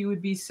you if you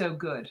would be so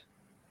good.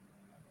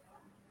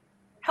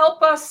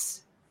 Help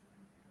us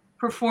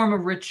perform a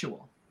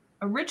ritual,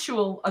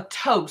 a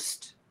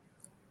toast.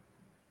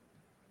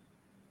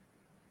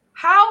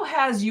 How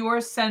has your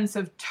sense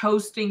of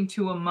toasting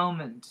to a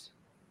moment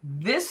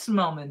this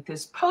moment,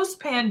 this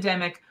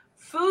post-pandemic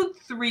Food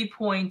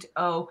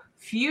 3.0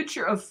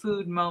 future of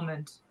food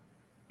moment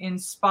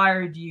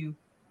inspired you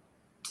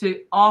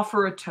to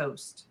offer a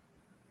toast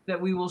that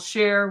we will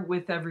share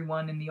with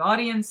everyone in the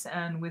audience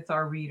and with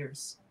our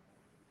readers.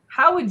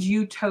 How would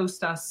you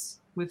toast us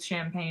with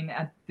champagne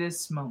at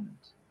this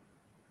moment?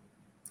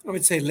 I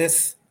would say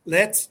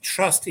let's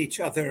trust each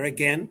other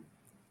again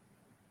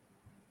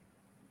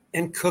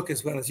and cook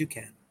as well as you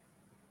can.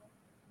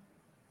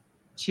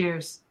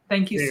 Cheers.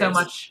 Thank you so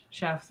much,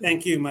 Chef.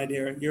 Thank you, my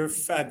dear. You're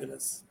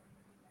fabulous.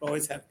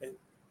 Always have been.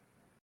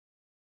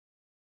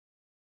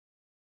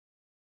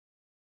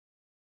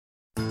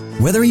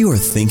 Whether you are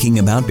thinking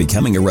about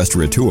becoming a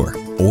restaurateur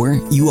or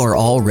you are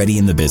already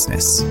in the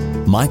business,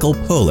 Michael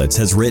Politz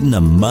has written a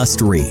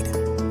must-read,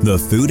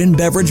 The Food and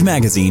Beverage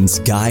Magazine's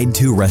Guide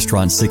to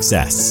Restaurant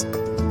Success.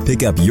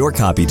 Pick up your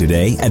copy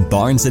today at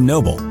Barnes &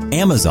 Noble,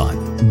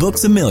 Amazon,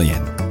 Books A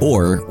Million,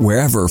 or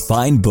wherever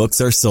fine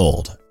books are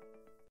sold.